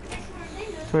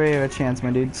left. So we have a chance,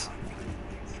 my dudes.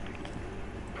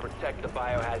 Protect the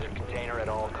biohazard container at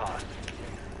all costs.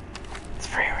 It's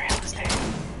free real estate.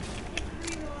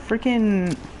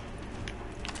 Freaking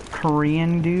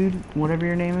Korean dude, whatever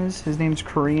your name is. His name's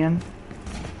Korean.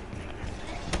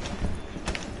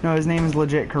 No, his name is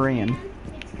legit Korean.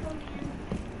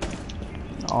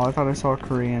 Oh, I thought I saw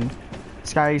Korean.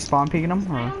 This guy, you spawn peeking him?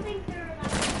 I Or? don't think they're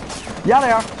allowed. Yeah,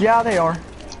 they are. Yeah, they are.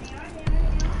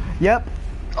 Yep.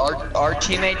 Our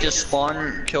teammate just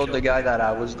spawn killed the guy that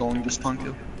I was going to spawn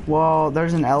kill. Well,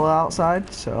 there's an Ella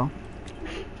outside, so.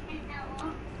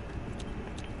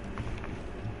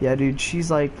 Yeah, dude,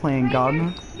 she's like playing God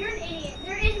mode. You're an idiot.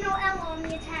 There is no Ella on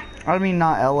the attacker. I mean,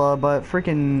 not Ella, but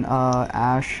freaking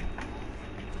Ash.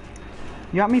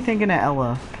 You got me thinking of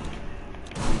Ella.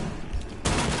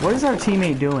 What is our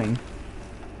teammate doing?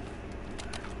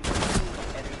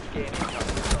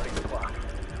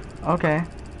 Okay.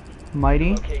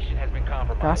 Mighty. Location has been Got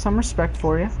compromised. some respect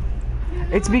for you.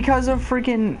 It's because of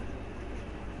freaking...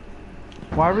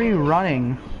 Why were you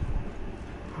running?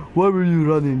 Why were you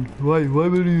running? Why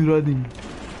were you running?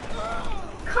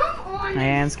 Come on.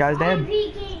 And this guy's dead.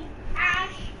 Peeking. Ash.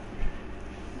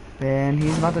 And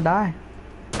he's about to die.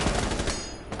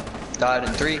 Died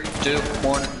in 3, 2,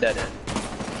 1, dead.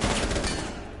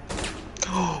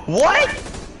 What?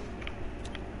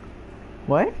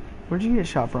 What? Where'd you get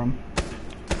shot from?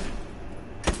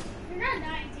 You're not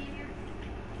dying, Xavier.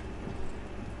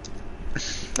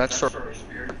 That's for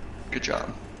good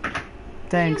job.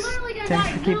 Thanks. You're literally gonna Thanks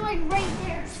die. for They're keep. like right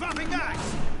there.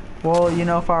 Well, you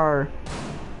know, if our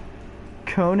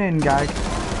Conan guy.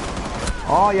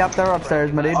 Oh, yep, they're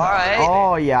upstairs, my dude. Alright.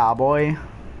 Oh, yeah, boy.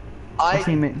 My I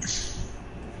teammate.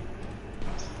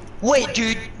 wait,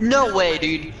 dude. No way,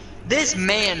 dude. This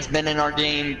man's been in our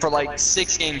game for like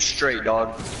 6 games straight,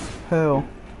 dog. Who?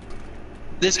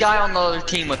 This guy on the other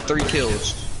team with 3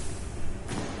 kills.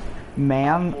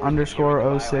 Man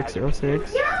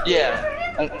 _0606.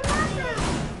 Yeah.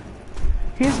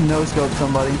 He just no-scoped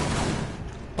somebody.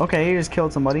 Okay, he just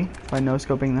killed somebody by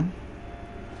no-scoping them.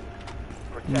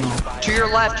 To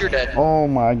your left, you're dead. Oh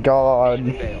my god.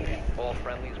 All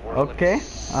friendlies were Okay.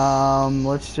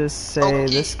 Let's just say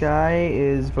Okay. this guy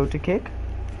is vote to kick.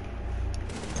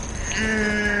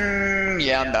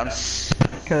 Yeah, I'm done.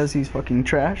 Because he's fucking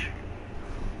trash.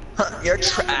 You're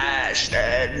trash,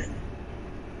 dude.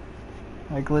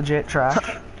 Like legit trash.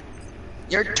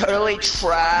 You're totally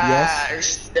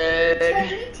trash,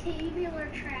 dude. Tabular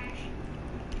trash.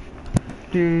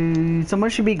 Dude, someone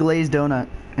should be glazed donut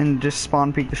and just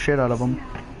spawn peek the shit out of him.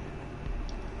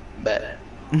 Bet.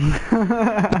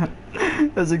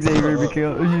 As Xavier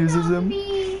uses him.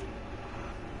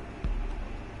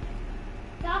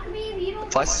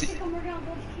 If I see-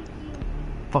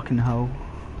 Fucking hoe.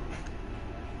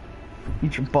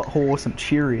 Eat your butthole with some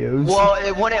Cheerios. Well,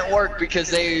 it wouldn't work because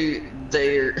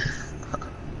they're.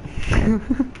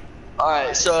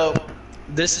 Alright, so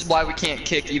this is why we can't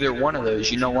kick either one of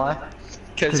those. You know why?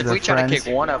 Because if they're we try friends. to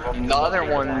kick one of them, the other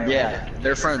one, yeah,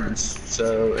 they're friends.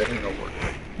 So it ain't gonna work.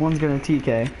 One's gonna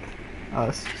TK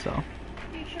us, so.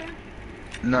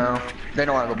 No, they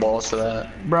don't have the balls for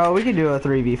that. Bro, we could do a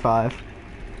 3v5.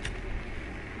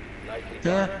 nicely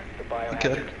Yeah, done. The we biohazard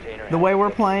could. container The way we're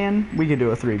playing, we could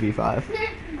do a 3v5.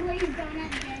 Glazed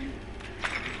donut again.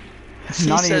 He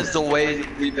Not says even, the way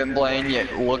we've been playing,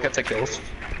 yet look at the kills.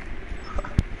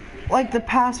 like the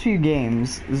past few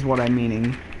games is what I'm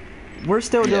meaning. We're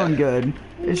still doing Yeah. good.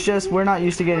 It's just we're not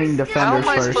used to getting How defenders am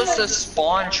I first. supposed to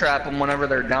spawn trap them whenever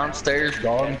they're downstairs,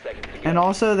 dog? 10 seconds to go. And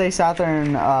also they sat there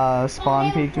and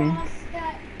spawn peeked me.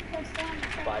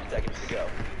 5 seconds to go.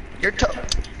 You're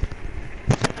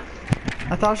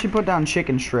I thought she put down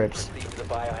chicken strips. Proceed to the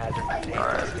biohazard container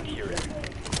and secure it.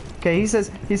 Okay, he says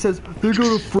they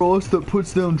go to Frost that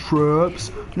puts down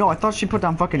traps. No, I thought she put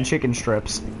down fucking chicken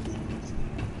strips.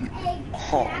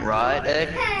 Alright,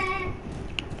 Ed.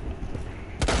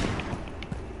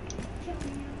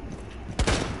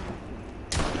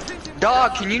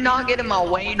 Dog, can you not get in my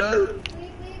way, dude?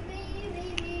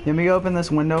 Let me open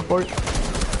this window for you.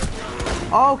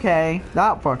 Okay,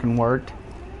 that fucking worked.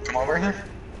 Come over here.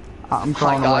 I'm I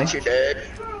crawling away. got you, dude.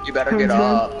 You better Who's get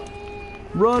up.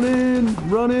 Running,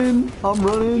 I'm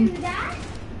running.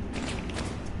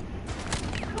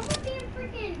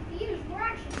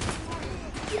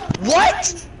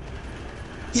 What?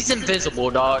 He's invisible,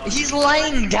 dog. He's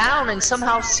laying down and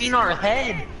somehow seen our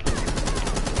head.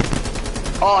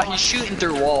 Oh, he's shooting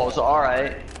through walls.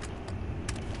 Alright.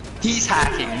 He's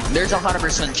hacking. There's a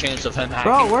 100% chance of him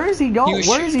hacking. Bro, where is he going? was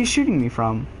Where shoot- is he shooting me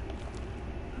from?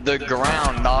 The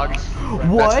ground, dog.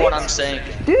 What? That's what I'm saying.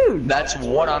 Dude. That's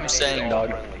what I'm saying,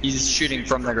 dog. He's shooting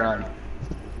from the ground.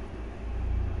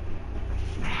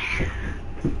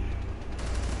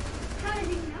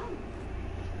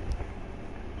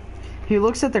 He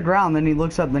looks at the ground, then he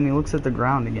looks up, then he looks at the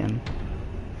ground again.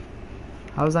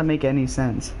 How does that make any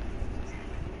sense?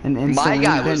 And My instantly,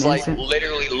 guy then was like instant-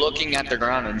 literally looking at the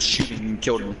ground and shooting and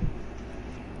killed him.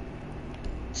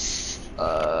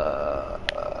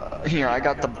 Here, I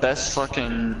got the best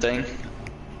fucking thing.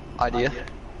 Idea.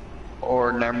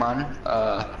 Or never mind.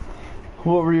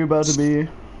 What were you about to be?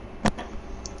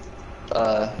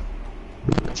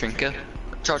 Trinka.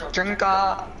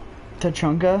 Trinka.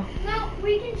 Tachunka? No,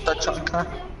 we can change Tachanka.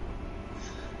 it.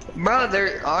 Bro,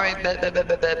 they're alright. Bet.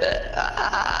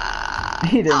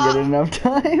 He didn't get enough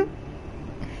time.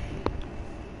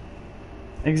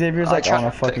 Xavier's I like, I tried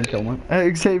wanna to fucking take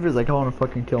kill Xavier's like, I wanna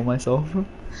fucking kill myself.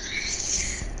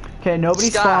 Okay, nobody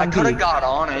Scott, I spawn could have peek. got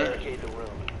on it. Barricade the room.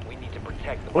 We need to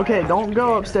protect the Okay, biohazard don't go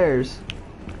container. upstairs.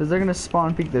 Cause they're gonna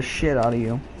spawn peek the shit out of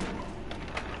you.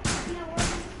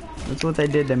 That's what they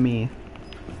did to me.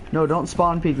 No, don't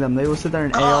spawn peek them. They will sit there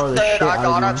and AR the Dude, shit I out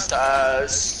got of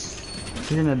upstairs.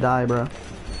 you. You're gonna die, bro. Op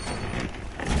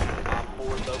 4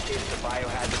 located the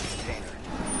biohazard container.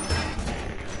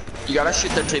 You gotta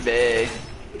shoot the TV.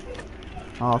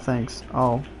 Oh, thanks.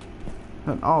 Oh.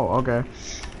 Oh, okay.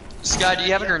 Sky, do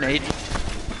you have a grenade? Right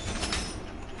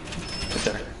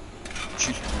there.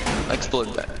 Shoot.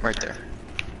 Explode that. Right there.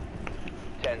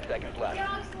 10 seconds left.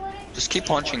 Just keep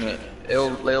punching it.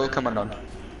 It'll come undone.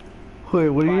 Wait,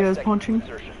 what are you 5 guys seconds punching? to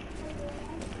insertion.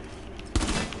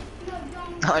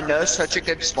 I know such a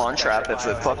good spawn trap if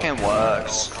it fucking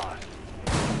works.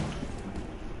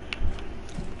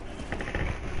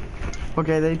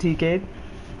 Okay, they TK'd. Yep.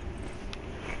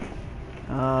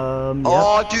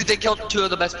 Oh, dude, they killed 2 of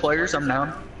the best players. I'm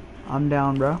down. I'm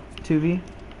down, bro. 2v.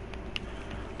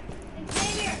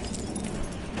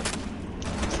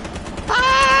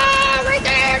 Ah, right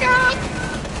there, dog.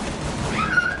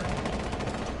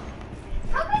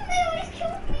 How come they always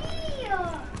kill me?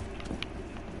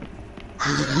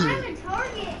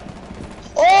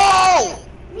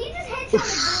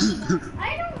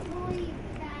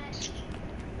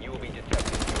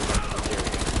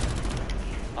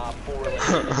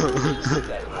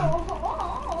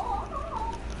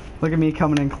 Look at me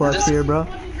coming in clutch here, bro.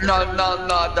 No,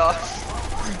 dog.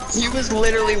 He was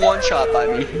literally one shot by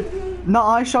me. No,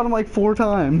 I shot him like 4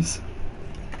 times.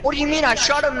 What do you mean? I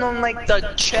shot him on like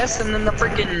the chest and then the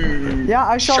freaking. Yeah,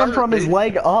 I shot him from his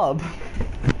leg up.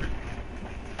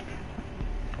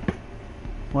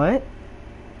 What?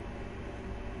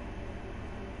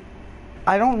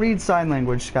 I don't read sign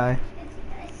language, Sky.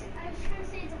 I was trying to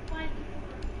say it's a 5v4.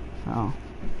 Oh.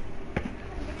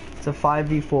 It's a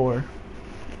 5v4.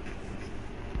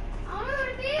 I don't know what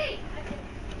it be.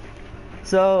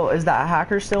 So, is that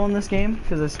hacker still in this game?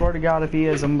 Because I swear to God, if he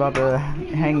is, I'm about to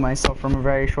hang myself from a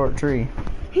very short tree.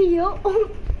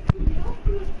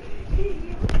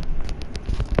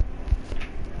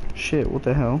 Shit, what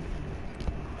the hell?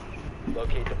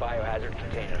 Locate the biohazard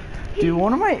container. Dude,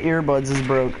 one of my earbuds is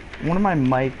broke. One of my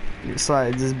mic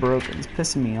sides is broken. It's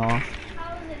pissing me off.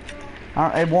 How is it, bro?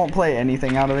 I won't play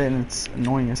anything out of it, and it's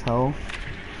annoying as hell.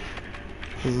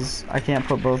 Because I can't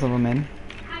put both of them in.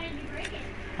 How did you break it?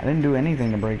 I didn't do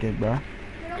anything to break it, bruh.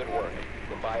 Good work.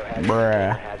 The biohazard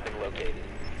Bruh. container has been located.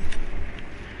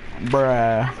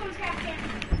 Bruh. That's what's happening.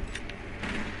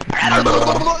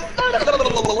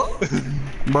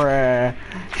 Bruh.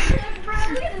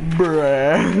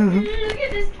 Bruh. Look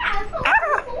at this castle.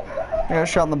 I got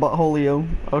shot in the buttholio.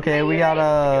 Okay, we got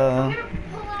I'm gonna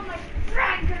pull out my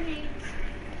frag grenades.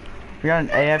 we got an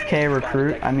AFK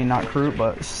recruit. I mean, not recruit,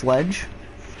 but sledge.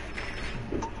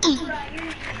 Proceed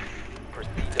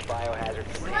to biohazard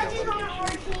Sledge is container on our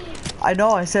location. team. I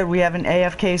know. I said we have an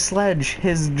AFK sledge.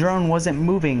 His drone wasn't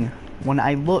moving when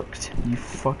I looked. You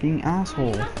fucking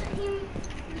asshole. Yeah,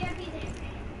 he's AFK.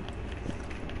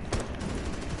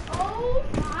 Oh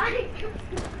my god.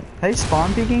 They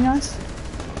spawn peeking us?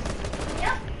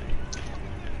 Yep.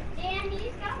 And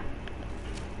he's got it.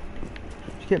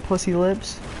 Did you get pussy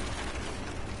lips?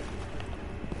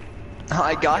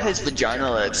 I got his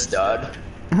vagina lips, dog.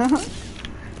 Right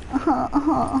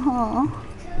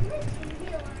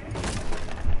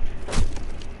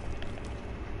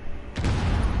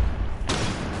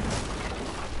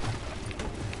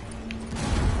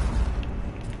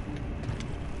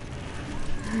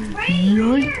here.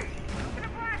 Yoink.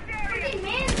 Freaking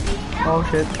man's being out. Oh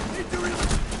shit.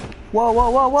 Whoa, whoa,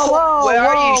 whoa, whoa, whoa! Where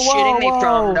are you whoa, shitting me whoa.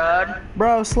 from, dog?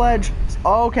 Bro, sledge.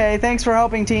 Okay, thanks for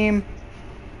helping, team.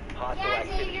 Hostile Yeah,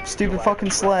 activity. Xavier. Stupid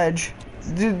fucking sledge.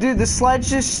 Dude, the sledge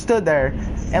just stood there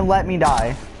and let me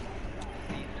die.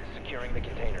 Cease securing the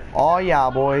container. Oh yeah,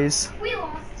 boys. We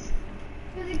lost.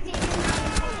 Because Xavier.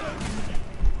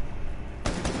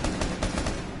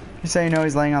 You say you know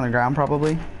he's laying on the ground,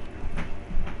 probably?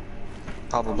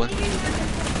 Probably.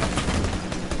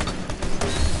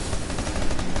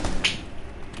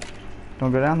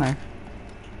 Don't go down there.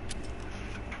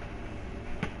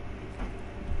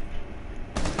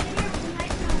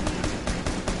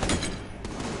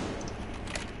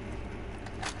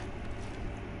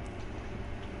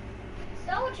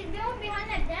 So what you doing behind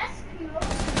that desk, Mo?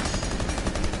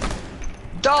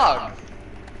 Dog!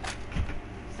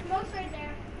 Smoke's right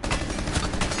there.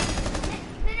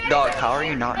 Dog, how are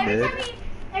you not dead?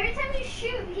 Every time you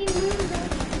shoot, he moves over.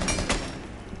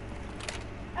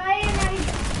 Oh yeah, now he's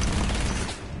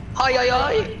Hi, hi,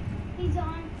 hi! He's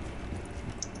on.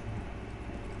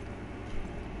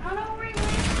 I don't know where he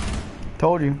went.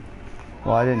 Told you.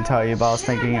 Well, I didn't tell you, but I was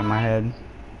thinking in my head.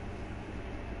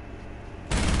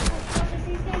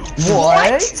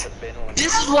 What?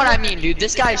 This is what I mean, dude.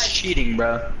 This guy's cheating,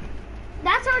 bro.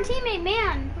 That's our teammate,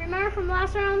 man. Remember from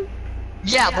last round?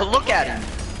 Yeah, but look at him.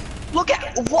 Look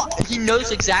at what? He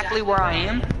knows exactly where I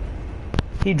am.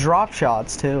 He dropped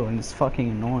shots too, and it's fucking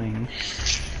annoying.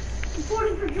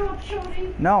 Reporting for drop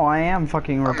shotting. No, I am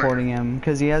fucking reporting him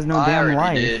because he has no I damn already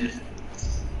life. did.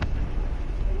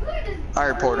 I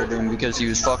reported him because he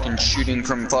was fucking shooting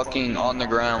from fucking on the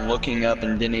ground, looking up,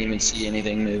 and didn't even see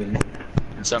anything moving,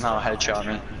 and somehow headshot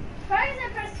me.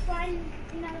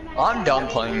 I'm done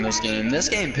playing this game. This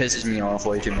game pisses me off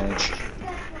way too much.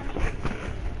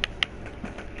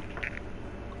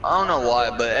 I don't know why,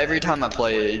 but every time I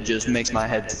play it, it just makes my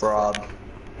head throb.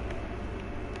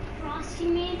 Frosty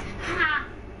me? Ha!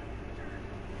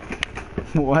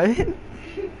 What?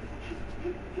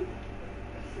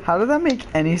 How did that make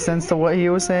any sense to what he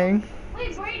was saying?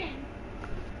 Wait, Brayden.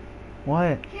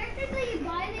 What? Characters that you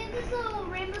buy, they have this little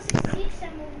Rainbow Six Siege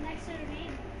symbol next to their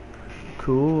name.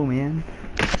 Cool, man.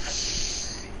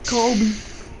 Kobe.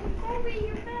 Kobe,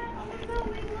 you're fat. I wanna go.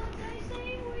 Wait, what did I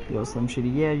say? Yo, Slim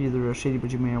Shitty, yeah, you're the real shitty,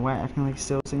 but you made her white, acting like you're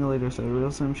still single later, so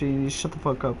real Slim Shitty, you shut the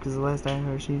fuck up, because the last I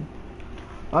heard she...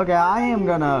 Okay, I am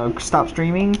gonna stop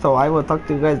streaming, so I will talk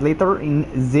to you guys later in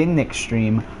the next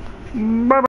stream. Bye.